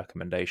look for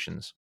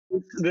recommendations.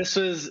 This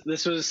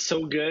was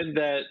so good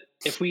that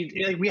if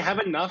we have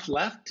enough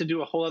left to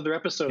do a whole other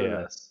episode of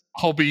this.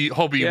 Hobby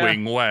Yeah.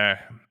 Wing,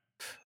 where?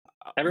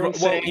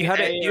 Everyone's Well, saying you had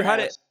A it. You or had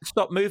it. S.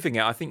 Stop moving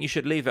it. I think you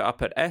should leave it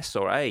up at S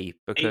or A A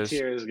because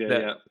tier is good.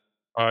 the-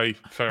 Yeah.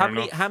 Fair how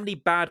enough. many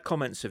bad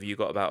comments have you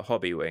got about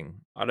Hobby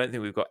Wing? I don't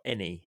think we've got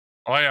any.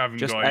 I haven't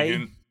Just got A?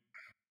 any.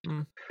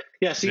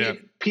 Yeah. See, Yeah.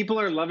 people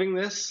are loving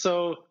this.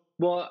 So,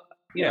 well,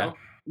 you Yeah.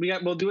 know,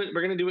 we'll do it.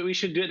 We're gonna do it. We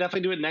should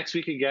definitely do it next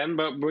week again.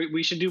 But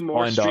we should do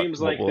more Find out streams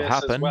what like will this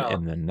as happen well.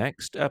 in the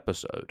next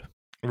episode.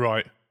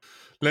 Right.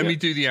 Let Yeah. me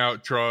do the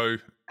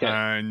outro. Okay.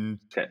 And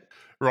Okay.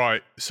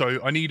 right. So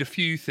I need a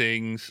few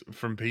things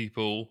from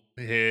people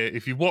here.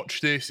 If you watch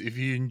this, if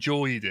you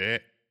enjoyed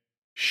it,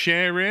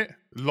 share it,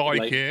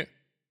 like it,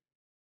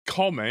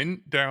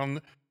 comment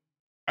down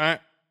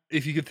at.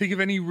 If you could think of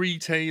any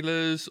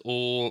retailers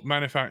or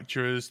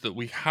manufacturers that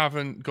we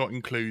haven't got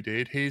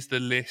included, here's the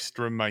list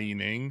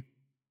remaining.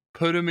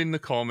 Put them in the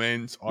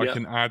comments. I Yep.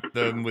 can add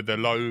them with the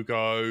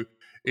logo.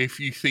 If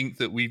you think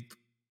that we've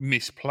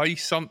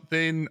misplaced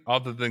something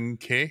other than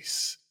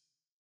Kiss,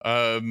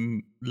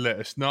 let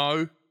us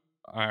know,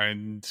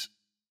 and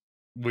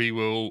we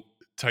will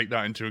take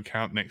that into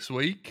account next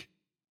week.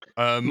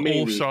 Maybe.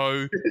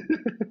 Also,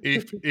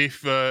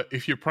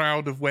 if you're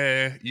proud of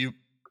where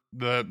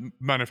the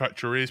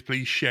manufacturer is,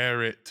 please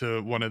share it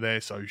to one of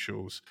their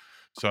socials.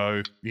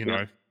 So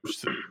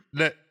just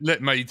let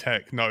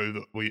Maytech know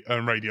that we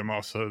and Radio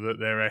Master that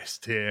they're S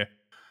tier,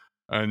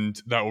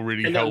 and that will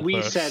really And help that we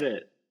us. said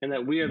it, and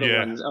that we are the Yeah.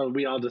 ones. Oh,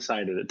 we all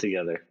decided it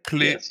together.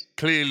 Yes.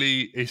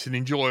 Clearly, it's an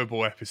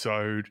enjoyable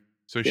episode.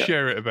 So Yeah.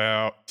 share it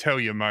about, tell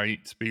your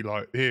mates, be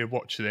like, here,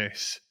 watch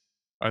this.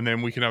 And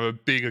then we can have a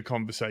bigger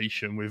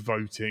conversation with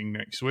voting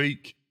next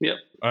week. Yep.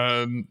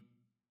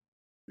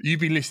 You've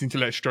been listening to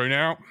Let's Drone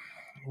Out.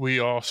 We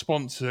are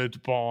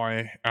sponsored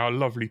by our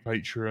lovely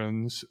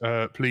patrons.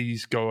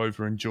 Please go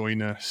over and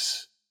join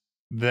us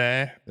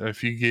there.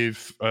 If you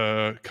give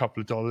a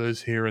couple of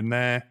dollars here and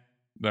there,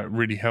 that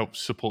really helps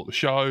support the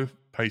show,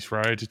 pays for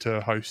our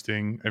editor,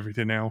 hosting,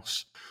 everything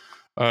else.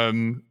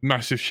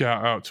 Massive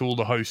shout out to all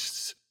the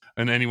hosts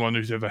and anyone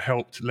who's ever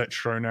helped Let's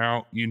Drone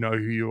Out. You know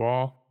who you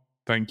are.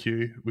 Thank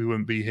you. We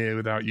wouldn't be here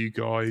without you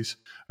guys.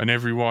 And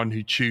everyone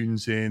who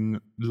tunes in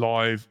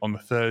live on the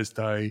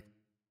Thursday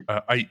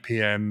at 8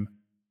 p.m.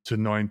 to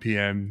 9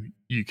 p.m.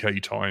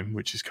 UK time,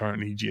 which is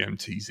currently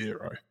GMT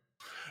 0.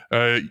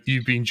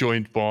 You've been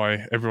joined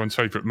by everyone's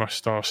favourite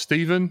mustache,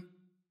 Stephen.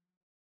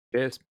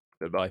 Cheers.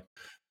 Goodbye.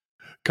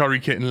 Curry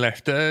Kitten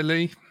left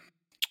early.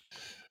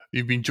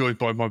 You've been joined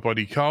by my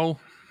buddy Cole.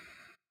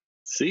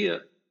 See ya.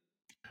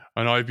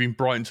 And I've been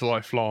Brighton Till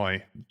I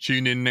Fly.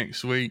 Tune in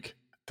next week.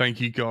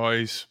 Thank you,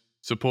 guys.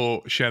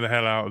 Support, share the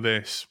hell out of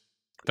this.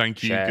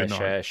 Thank you. Good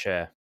night.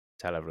 Share.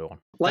 Tell everyone.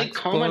 Like, Thanks,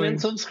 comment, bye.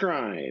 and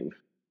subscribe.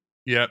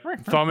 Yep.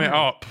 Thumb it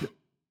up.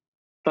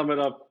 Thumb it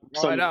up.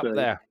 Right up something.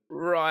 there.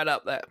 Right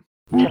up there.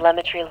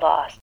 Telemetry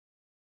lost.